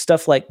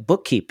stuff like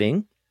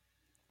bookkeeping,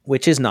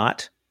 which is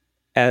not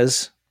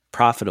as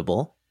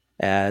profitable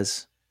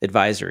as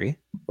advisory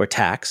or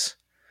tax,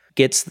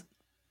 gets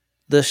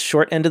the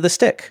short end of the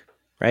stick,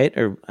 right?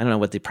 Or I don't know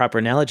what the proper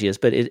analogy is,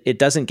 but it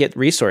doesn't get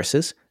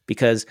resources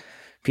because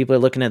people are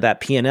looking at that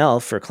P&L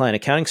for client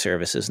accounting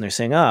services and they're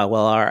saying,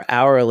 well, our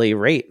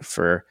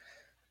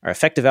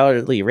effective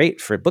hourly rate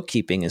for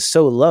bookkeeping is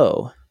so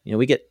low.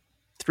 We get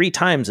 3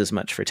 times as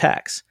much for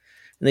tax,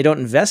 and they don't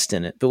invest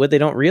in it. But what they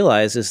don't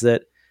realize is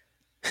that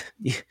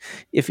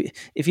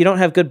if you don't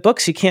have good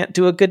books, you can't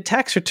do a good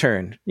tax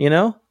return.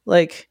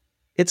 Like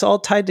it's all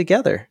tied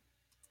together.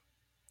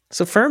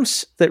 So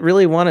firms that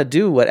really want to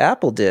do what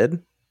Apple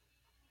did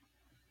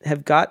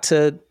have got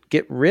to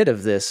get rid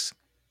of this.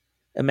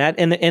 And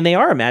they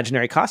are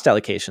imaginary cost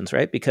allocations,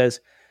 right? Because,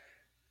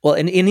 well,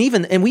 and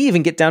we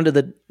even get down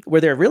to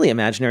where they're really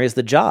imaginary is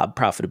the job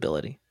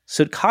profitability.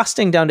 So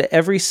costing down to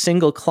every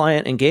single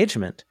client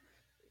engagement,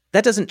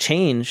 that doesn't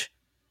change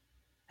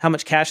how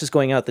much cash is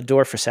going out the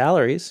door for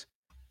salaries.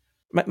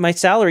 My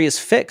salary is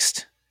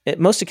fixed. At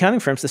most accounting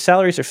firms, the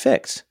salaries are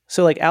fixed.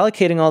 So like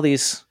allocating all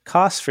these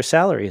costs for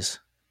salaries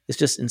is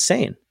just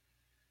insane.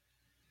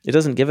 It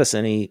doesn't give us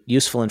any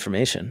useful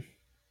information.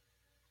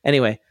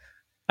 Anyway,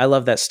 I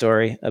love that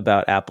story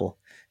about Apple.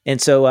 And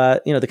so,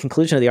 the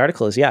conclusion of the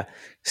article is,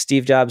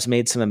 Steve Jobs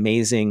made some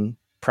amazing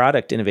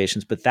product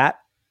innovations, but that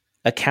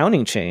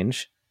accounting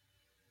change,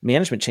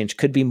 management change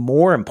could be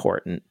more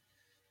important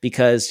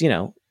because,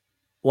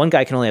 one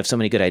guy can only have so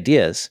many good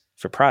ideas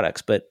for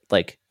products, but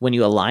like when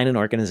you align an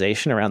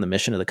organization around the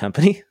mission of the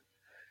company,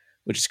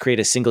 which is create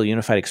a single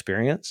unified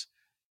experience.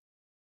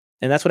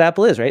 And that's what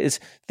Apple is, right?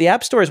 The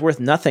App Store is worth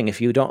nothing if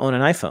you don't own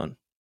an iPhone.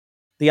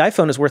 The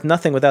iPhone is worth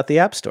nothing without the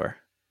App Store.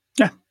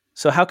 Yeah.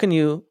 So how can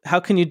you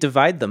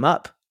divide them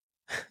up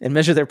and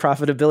measure their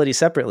profitability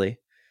separately?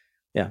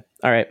 Yeah.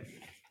 All right.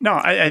 No,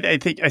 I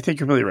think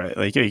you're really right.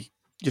 Like, you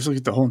just look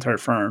at the whole entire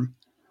firm,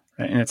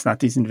 right? And it's not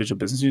these individual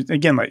businesses.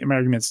 Again, like my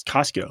argument is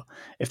Costco.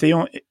 If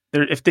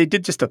they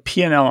did just a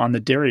P&L on the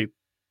dairy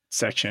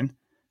section,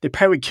 they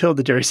probably would kill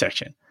the dairy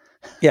section.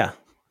 Yeah.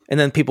 And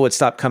then people would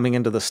stop coming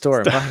into the store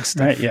and buying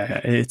stuff. Right.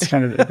 Yeah. It's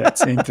kind of that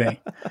same thing.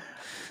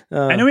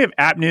 I know we have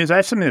app news. I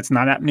have something that's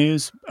not app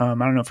news. I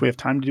don't know if we have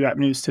time to do app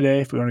news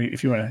today. If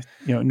you want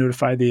to,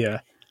 notify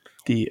the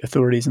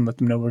authorities and let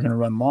them know we're going to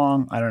run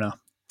long. I don't know.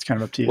 It's kind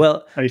of up to you.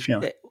 Well, how are you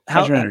feeling?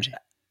 How's your energy?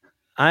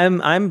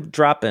 I'm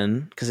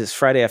dropping because it's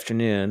Friday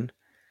afternoon,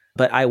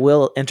 but I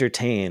will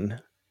entertain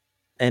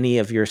any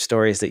of your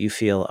stories that you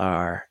feel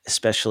are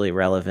especially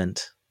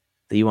relevant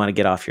that you want to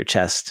get off your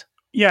chest.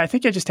 Yeah, I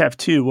think I just have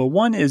 2. Well,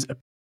 one is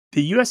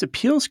the U.S.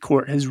 Appeals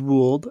Court has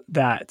ruled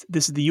that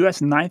this is the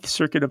U.S. Ninth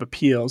Circuit of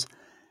Appeals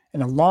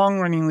in a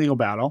long-running legal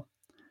battle.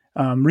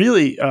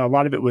 Really, a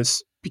lot of it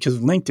was because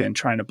of LinkedIn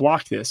trying to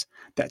block this,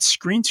 that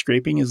screen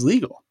scraping is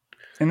legal.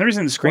 And the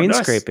reason the screen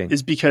scraping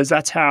is because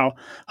that's how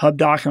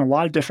HubDoc and a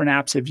lot of different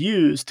apps have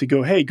used to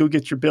go, hey, go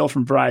get your bill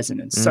from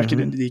Verizon and suck it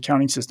into the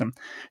accounting system.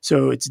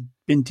 So it's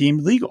been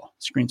deemed legal,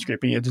 screen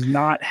scraping. It is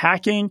not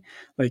hacking.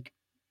 Like,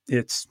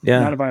 it's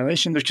not a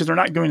violation because they're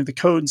not going to the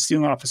code and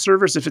stealing off the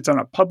servers. If it's on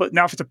a public,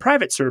 now if it's a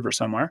private server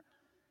somewhere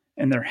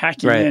and they're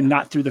hacking in,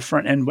 not through the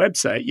front end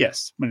website,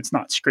 yes, when it's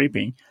not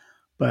scraping.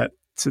 But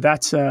so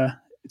that's,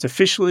 it's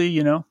officially,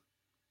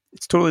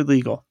 it's totally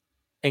legal.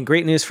 And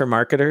great news for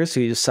marketers who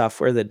use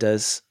software that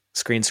does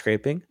screen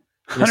scraping.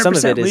 100% some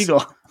of it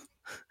legal.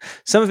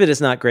 Some of it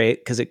is not great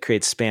because it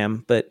creates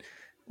spam, but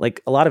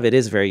like a lot of it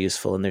is very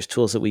useful. And there's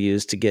tools that we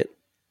use to get,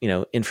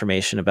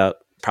 information about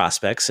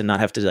prospects and not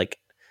have to like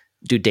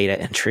do data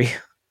entry.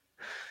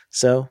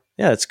 So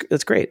yeah,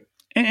 that's great.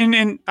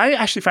 And I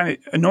actually find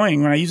it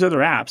annoying when I use other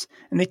apps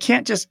and they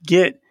can't just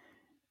get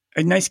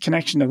a nice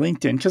connection to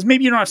LinkedIn because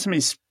maybe you don't have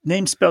somebody's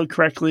name spelled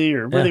correctly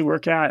or where they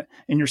work at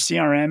in your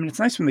CRM. And it's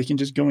nice when they can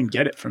just go and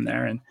get it from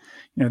there. And,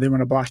 they want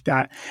to block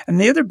that.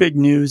 And the other big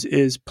news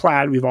is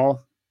Plaid. We've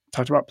all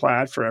talked about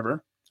Plaid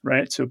forever,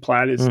 right? So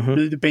Plaid is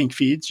really the bank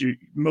feeds.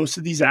 Most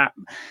of these apps,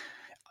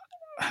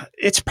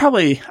 it's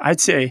probably, I'd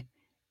say,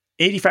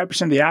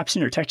 85% of the apps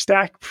in your tech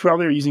stack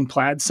probably are using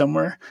Plaid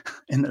somewhere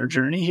in their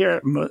journey here.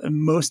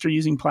 Most are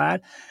using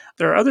Plaid.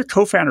 There are other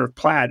co-founder of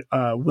Plaid,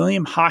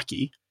 William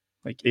Hockey,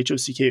 like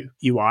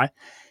Hockey.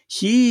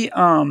 He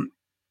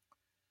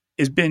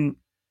has been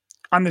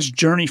on this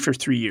journey for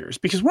 3 years,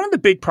 because one of the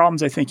big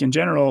problems I think in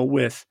general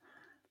with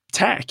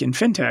tech and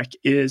fintech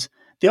is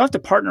they all have to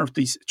partner with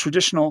these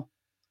traditional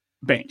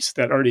banks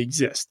that already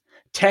exist.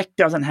 Tech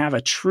doesn't have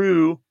a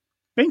true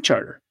bank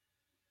charter.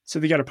 So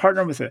they got to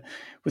partner with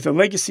a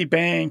legacy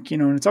bank,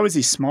 and it's always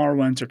these smaller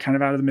ones are kind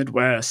of out of the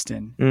Midwest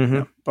and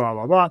blah,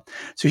 blah, blah.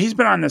 So he's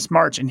been on this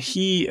march, and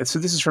so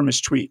this is from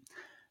his tweet.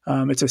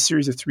 It's a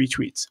series of 3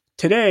 tweets.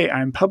 Today,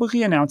 I'm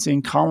publicly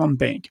announcing Column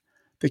Bank,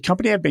 the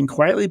company I've been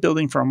quietly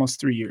building for almost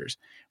 3 years.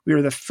 We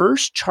are the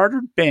first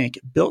chartered bank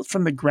built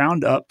from the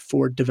ground up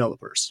for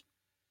developers.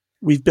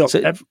 We've built...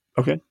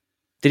 okay.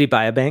 Did he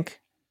buy a bank?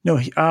 No,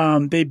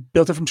 they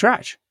built it from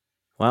scratch.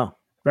 Wow.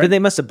 Right? But they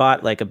must have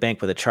bought like a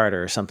bank with a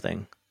charter or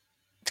something.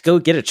 To go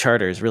get a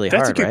charter is really hard,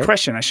 That's a good right?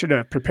 question. I should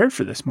have prepared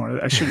for this more.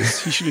 He should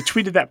have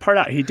tweeted that part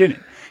out. He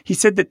didn't. He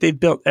said that they've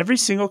built every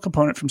single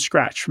component from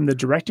scratch, from the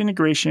direct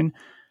integration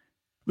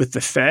with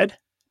the Fed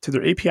to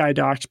their API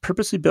docs,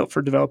 purposely built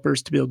for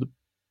developers to be able to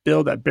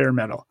build at bare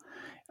metal.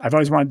 I've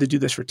always wanted to do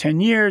this for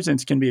 10 years, and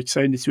it's going to be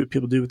exciting to see what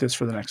people do with this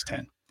for the next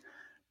 10.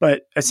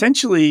 But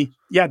essentially,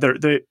 yeah, they're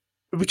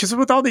because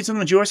with all these other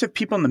ones, you always have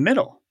people in the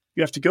middle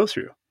you have to go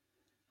through,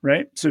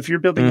 right? So if you're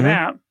building an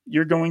app,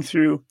 you're going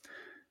through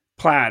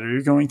Plaid, or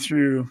you're going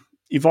through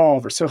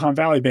Evolve or Silicon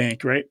Valley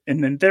Bank, right?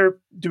 And then they're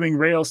doing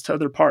Rails to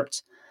other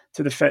parts,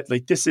 to the Fed.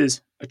 Like, this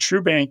is a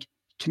true bank,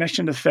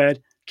 connection to the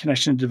Fed,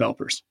 connection to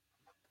developers.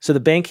 So the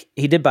bank,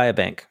 he did buy a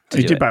bank.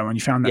 You did buy one.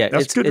 You found that. Yeah,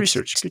 That's good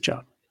research. Good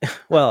job.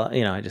 Well,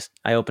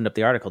 I opened up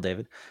the article,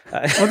 David.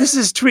 Well, this is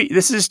his tweet.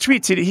 This is his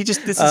tweets.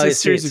 This is his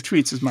series of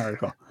tweets. Is my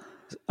article.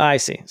 I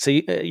see. So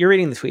you're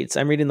reading the tweets.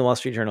 I'm reading the Wall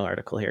Street Journal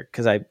article here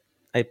because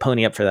I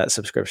pony up for that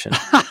subscription.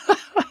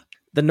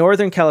 The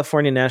Northern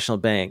California National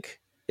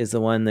Bank is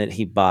the one that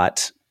he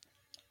bought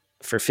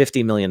for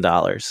 $50 million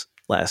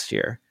last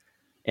year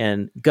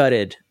and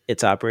gutted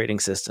its operating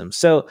system.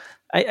 So,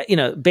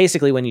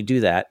 basically when you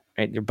do that,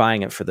 right, you're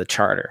buying it for the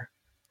charter.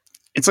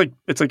 It's like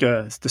the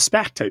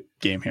SPAC type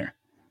game here.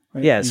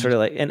 Right? Yeah, it's sort of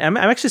like, and I'm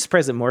actually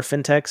surprised that more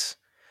fintechs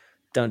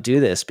don't do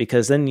this,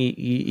 because then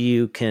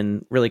you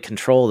can really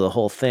control the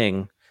whole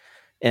thing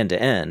end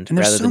to end. And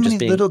there's rather so than many just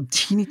being, little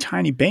teeny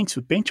tiny banks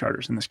with bank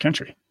charters in this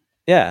country.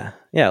 Yeah.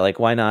 Like,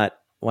 why not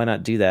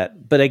do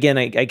that? But again,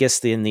 I guess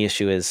the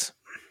issue is,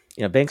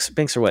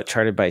 banks are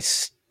chartered by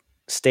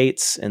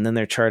states, and then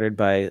they're chartered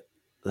by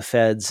the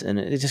feds, and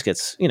it just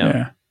gets,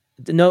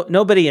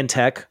 nobody in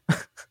tech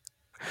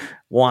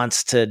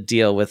wants to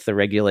deal with the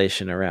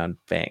regulation around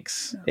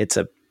banks. Yeah. It's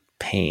a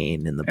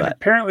pain in the butt.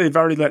 Apparently, they've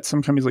already let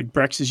some companies like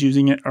Brex is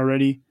using it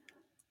already.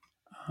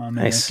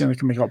 Nice. And they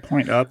can make a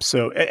point up.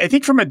 So I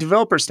think from a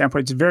developer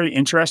standpoint, it's very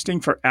interesting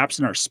for apps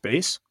in our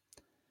space.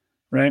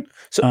 Right.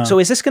 So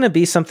is this going to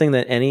be something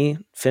that any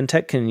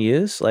fintech can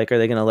use? Like, are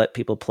they going to let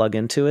people plug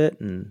into it?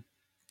 And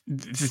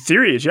the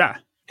theory is, yeah.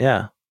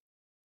 Yeah.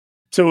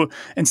 So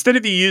instead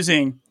of you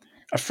using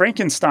a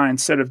Frankenstein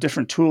set of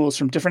different tools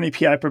from different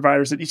API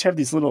providers that each have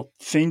these little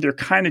things they're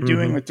kind of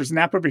doing, like there's an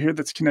app over here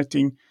that's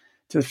connecting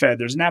to the Fed.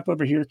 There's an app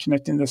over here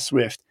connecting to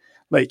Swift.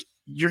 Like,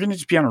 you're going to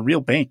just be on a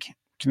real bank,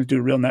 going to do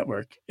a real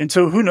network. And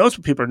so who knows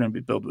what people are going to be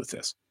built with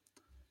this,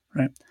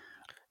 right?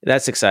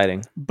 That's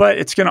exciting. But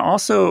it's going to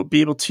also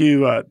be able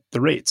to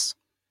the rates,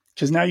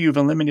 because now you've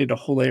eliminated a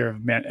whole layer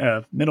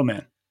of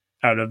middlemen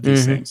out of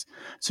these things.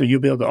 So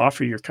you'll be able to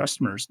offer your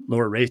customers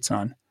lower rates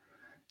on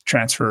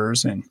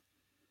transfers and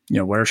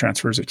wire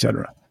transfers, et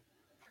cetera.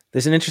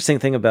 There's an interesting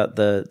thing about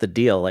the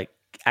deal. Like,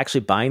 actually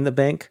buying the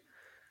bank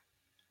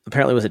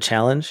apparently was a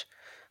challenge.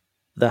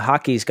 The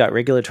Hockeys got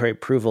regulatory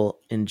approval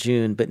in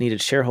June, but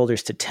needed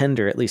shareholders to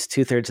tender at least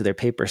 2/3 of their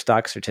paper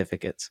stock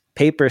certificates.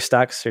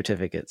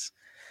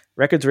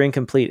 Records were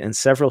incomplete, and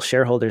several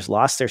shareholders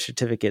lost their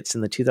certificates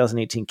in the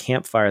 2018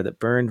 Camp Fire that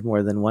burned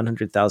more than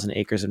 100,000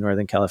 acres of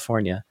Northern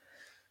California.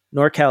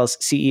 NorCal's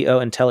CEO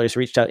and tellers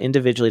reached out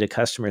individually to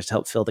customers to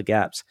help fill the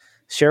gaps.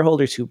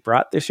 Shareholders who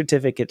brought their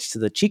certificates to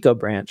the Chico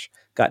branch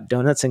got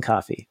donuts and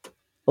coffee.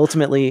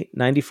 Ultimately,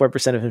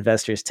 94% of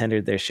investors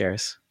tendered their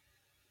shares.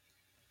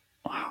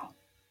 Wow.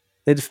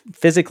 They'd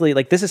physically,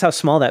 this is how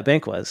small that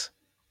bank was.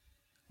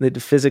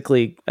 They'd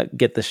physically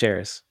get the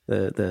shares,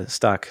 the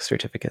stock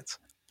certificates.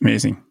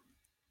 Amazing.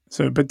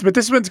 So, but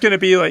this one's going to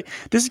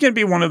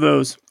be one of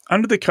those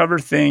under the cover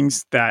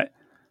things that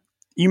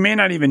you may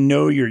not even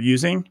know you're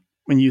using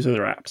when you use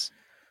other apps.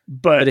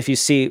 But if you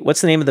see,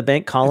 what's the name of the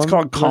bank? Column? It's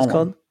called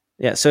Column.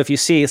 Yeah. So if you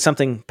see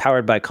something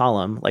powered by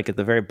Column, like at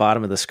the very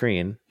bottom of the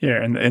screen.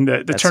 Yeah. And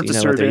the terms of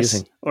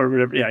service or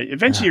whatever. Yeah.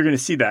 Eventually you're going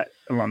to see that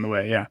along the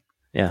way. Yeah.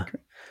 Yeah. Okay.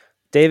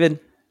 David,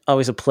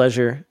 always a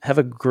pleasure. Have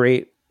a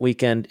great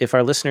weekend. If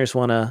our listeners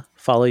want to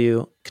follow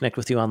you, connect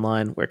with you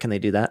online, where can they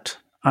do that?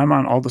 I'm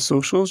on all the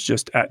socials,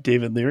 just at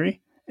David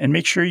Leary. And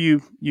make sure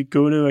you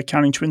go to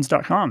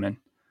accountingtwins.com and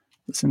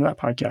listen to that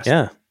podcast.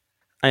 Yeah.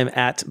 I'm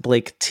at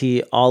Blake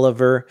T.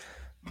 Oliver.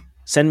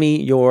 Send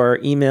me your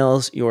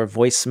emails, your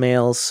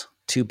voicemails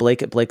to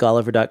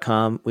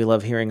blake@blakeoliver.com. We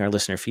love hearing our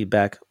listener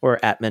feedback, or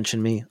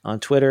 @mention me on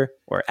Twitter,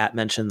 or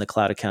 @mention the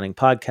Cloud Accounting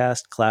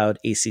Podcast, Cloud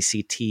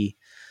ACCT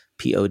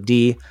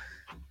POD.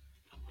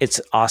 It's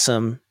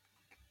awesome.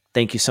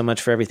 Thank you so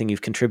much for everything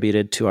you've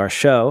contributed to our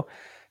show.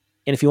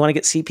 And if you want to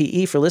get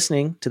CPE for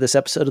listening to this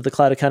episode of the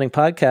Cloud Accounting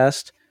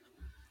Podcast,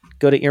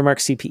 go to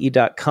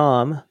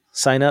earmarkcpe.com,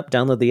 sign up,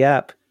 download the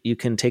app. You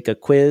can take a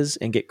quiz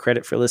and get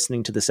credit for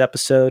listening to this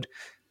episode.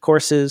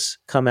 Courses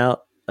come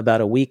out about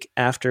a week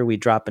after we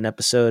drop an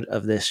episode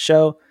of this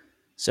show.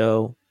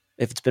 So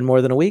if it's been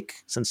more than a week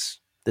since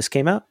this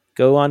came out,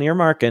 go on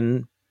Earmark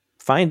and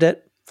find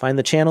it. Find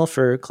the channel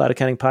for Cloud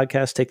Accounting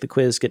Podcast, take the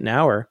quiz, get an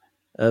hour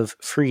of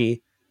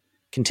free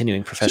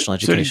continuing professional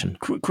education.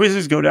 So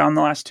quizzes go down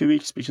the last 2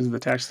 weeks because of the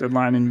tax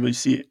deadline, and we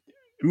see it.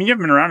 I mean, you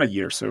haven't been around a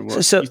year, so you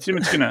assume it's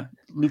going to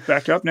loop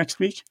back up next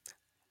week?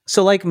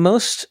 So like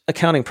most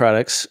accounting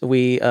products,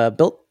 we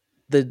built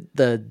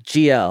the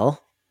GL,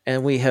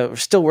 and we're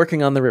still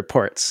working on the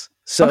reports.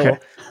 So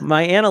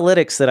my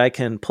analytics that I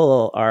can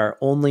pull are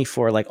only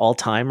for like all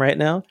time right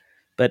now,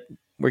 but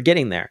we're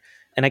getting there.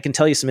 And I can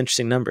tell you some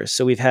interesting numbers.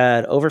 So we've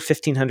had over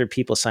 1,500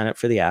 people sign up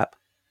for the app.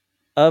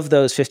 Of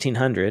those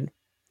 1,500,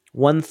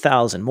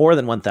 1,000, more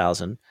than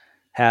 1,000,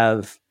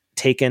 have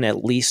taken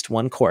at least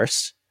one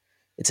course.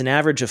 It's an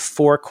average of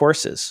 4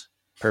 courses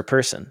per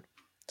person.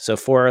 So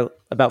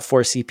about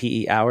 4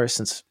 CPE hours,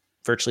 since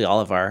virtually all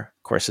of our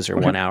courses are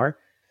 1 hour.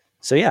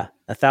 So yeah,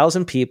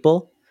 1,000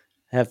 people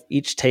have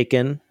each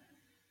taken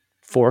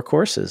 4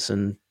 courses.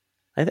 And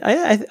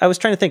I was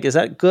trying to think, is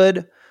that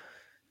good?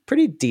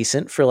 Pretty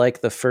decent for like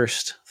the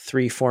first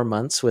 3-4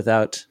 months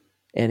without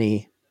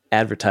any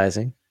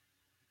advertising.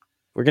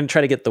 We're going to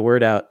try to get the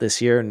word out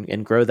this year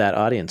and grow that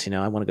audience.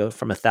 I want to go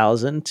from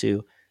 1,000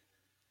 to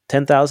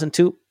 10,000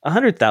 to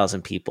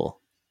 100,000 people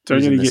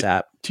using this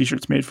app.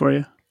 T-shirts made for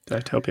you? Did I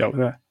have to help you out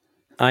with that?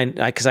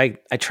 Because I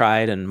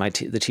tried, and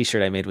the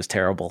T-shirt I made was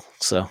terrible.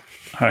 So, all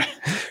right.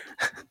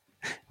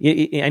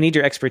 I need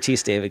your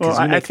expertise, David. Well,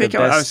 I think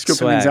I was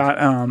scoping things out.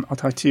 I'll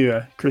talk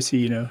to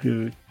Chrissy,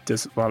 who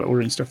does a lot of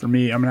ordering stuff for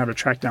me. I'm gonna have her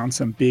track down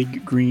some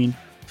big green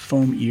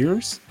foam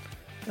ears.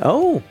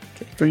 Oh,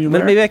 okay.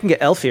 Maybe I can get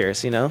elf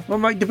ears. Well,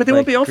 but they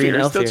won't be elf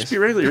ears. They'll just be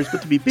regular ears,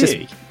 but to be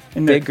big.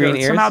 And big green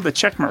ears. Somehow the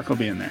check mark will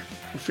be in there.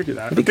 We'll figure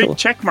that out. The big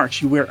check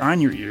marks you wear on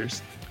your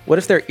ears. What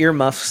if they're ear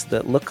muffs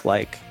that look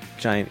like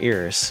giant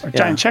ears? Or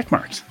giant check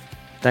marks.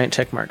 Giant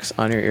check marks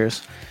on your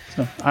ears.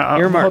 So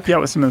I'll help you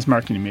out with some of this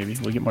marketing. Maybe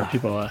we'll get more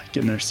people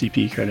getting their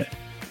CP credit.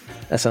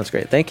 That sounds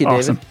great. Thank you,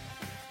 awesome. David.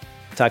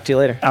 Talk to you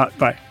later.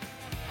 Bye.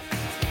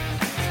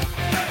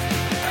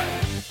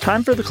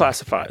 Time for the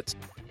classifieds.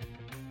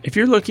 If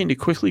you're looking to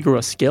quickly grow a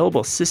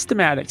scalable,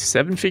 systematic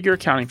 7-figure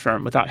accounting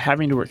firm without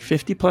having to work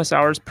 50+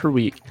 hours per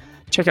week,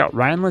 check out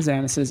Ryan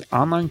Lazanis'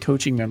 online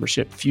coaching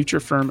membership, Future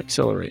Firm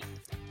Accelerate.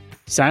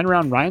 Sign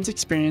around Ryan's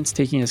experience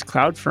taking his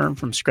cloud firm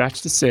from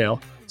scratch to sale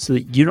so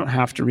that you don't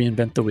have to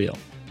reinvent the wheel.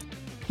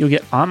 You'll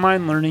get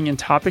online learning and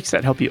topics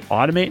that help you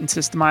automate and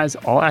systemize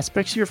all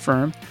aspects of your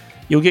firm.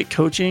 You'll get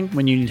coaching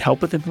when you need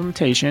help with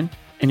implementation,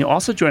 and you'll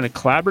also join a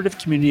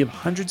collaborative community of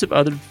hundreds of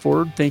other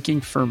forward-thinking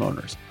firm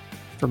owners.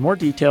 For more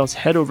details,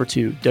 head over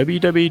to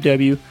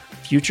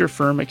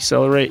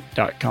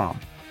www.futurefirmaccelerate.com.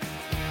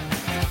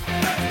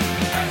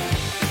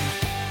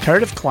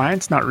 Tired of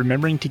clients not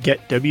remembering to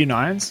get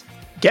W-9s?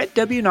 Get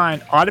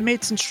W-9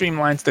 automates and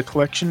streamlines the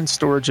collection and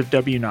storage of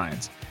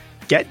W-9s.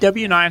 Get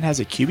W-9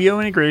 has a QBO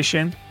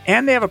integration,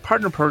 and they have a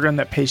partner program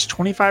that pays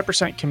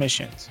 25%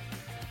 commissions.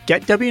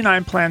 Get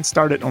W-9 plans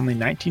start at only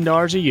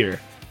 $19 a year.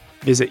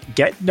 Visit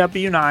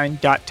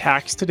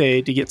getw9.tax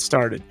today to get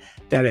started.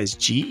 That is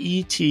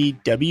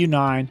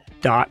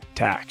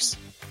getw9.tax.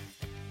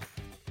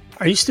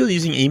 Are you still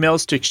using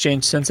emails to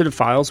exchange sensitive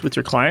files with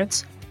your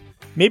clients?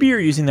 Maybe you're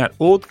using that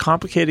old,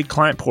 complicated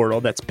client portal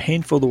that's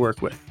painful to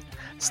work with.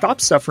 Stop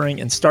suffering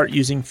and start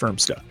using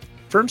Firmsta.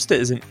 Firmsta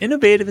is an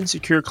innovative and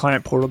secure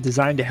client portal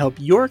designed to help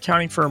your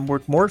accounting firm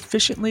work more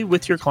efficiently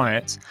with your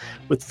clients.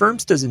 With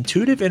Firmsta's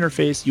intuitive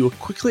interface, you will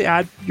quickly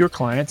add your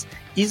clients,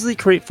 easily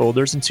create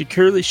folders, and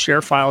securely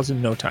share files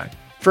in no time.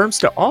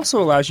 Firmsta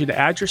also allows you to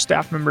add your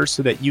staff members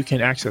so that you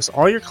can access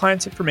all your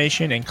clients'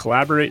 information and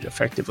collaborate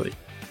effectively.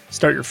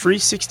 Start your free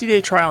 60-day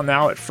trial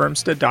now at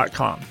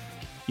Firmsta.com.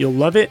 You'll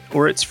love it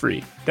or it's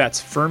free.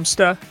 That's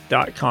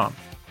Firmsta.com.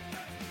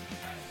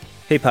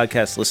 Hey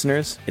podcast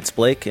listeners, it's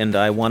Blake, and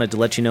I wanted to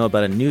let you know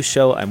about a new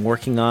show I'm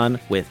working on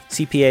with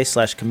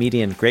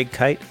CPA/comedian Greg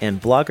Kite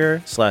and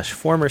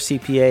blogger/former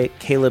CPA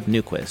Caleb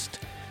Newquist.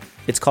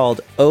 It's called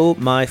Oh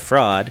My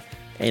Fraud,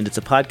 and it's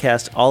a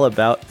podcast all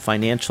about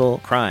financial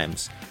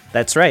crimes.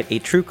 That's right, a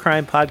true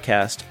crime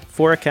podcast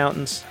for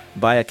accountants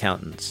by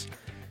accountants.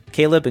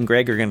 Caleb and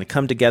Greg are going to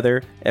come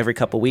together every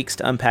couple weeks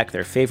to unpack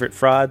their favorite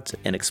frauds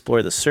and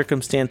explore the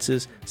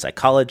circumstances,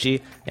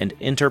 psychology, and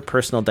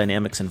interpersonal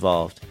dynamics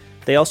involved.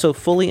 They also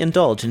fully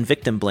indulge in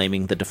victim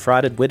blaming the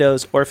defrauded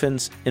widows,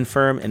 orphans,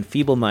 infirm, and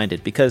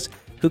feeble-minded, because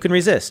who can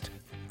resist?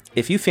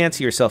 If you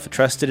fancy yourself a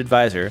trusted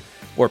advisor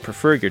or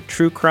prefer your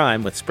true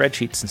crime with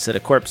spreadsheets instead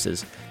of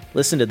corpses,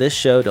 listen to this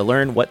show to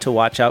learn what to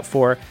watch out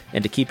for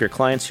and to keep your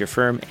clients, your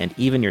firm, and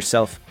even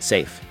yourself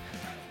safe.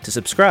 To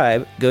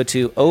subscribe, go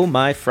to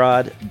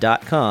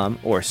ohmyfraud.com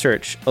or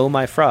search Oh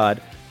My Fraud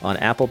on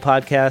Apple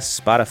Podcasts,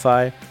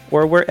 Spotify,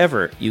 or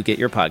wherever you get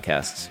your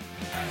podcasts.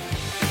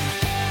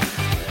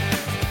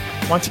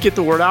 Want to get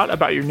the word out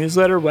about your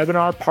newsletter,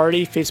 webinar,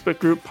 party, Facebook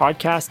group,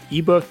 podcast,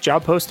 ebook,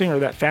 job posting, or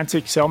that fancy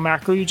Excel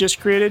macro you just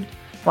created?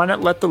 Why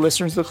not let the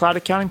listeners of the Cloud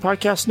Accounting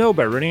Podcast know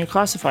by running a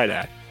classified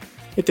ad?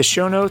 Hit the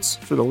show notes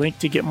for the link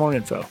to get more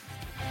info.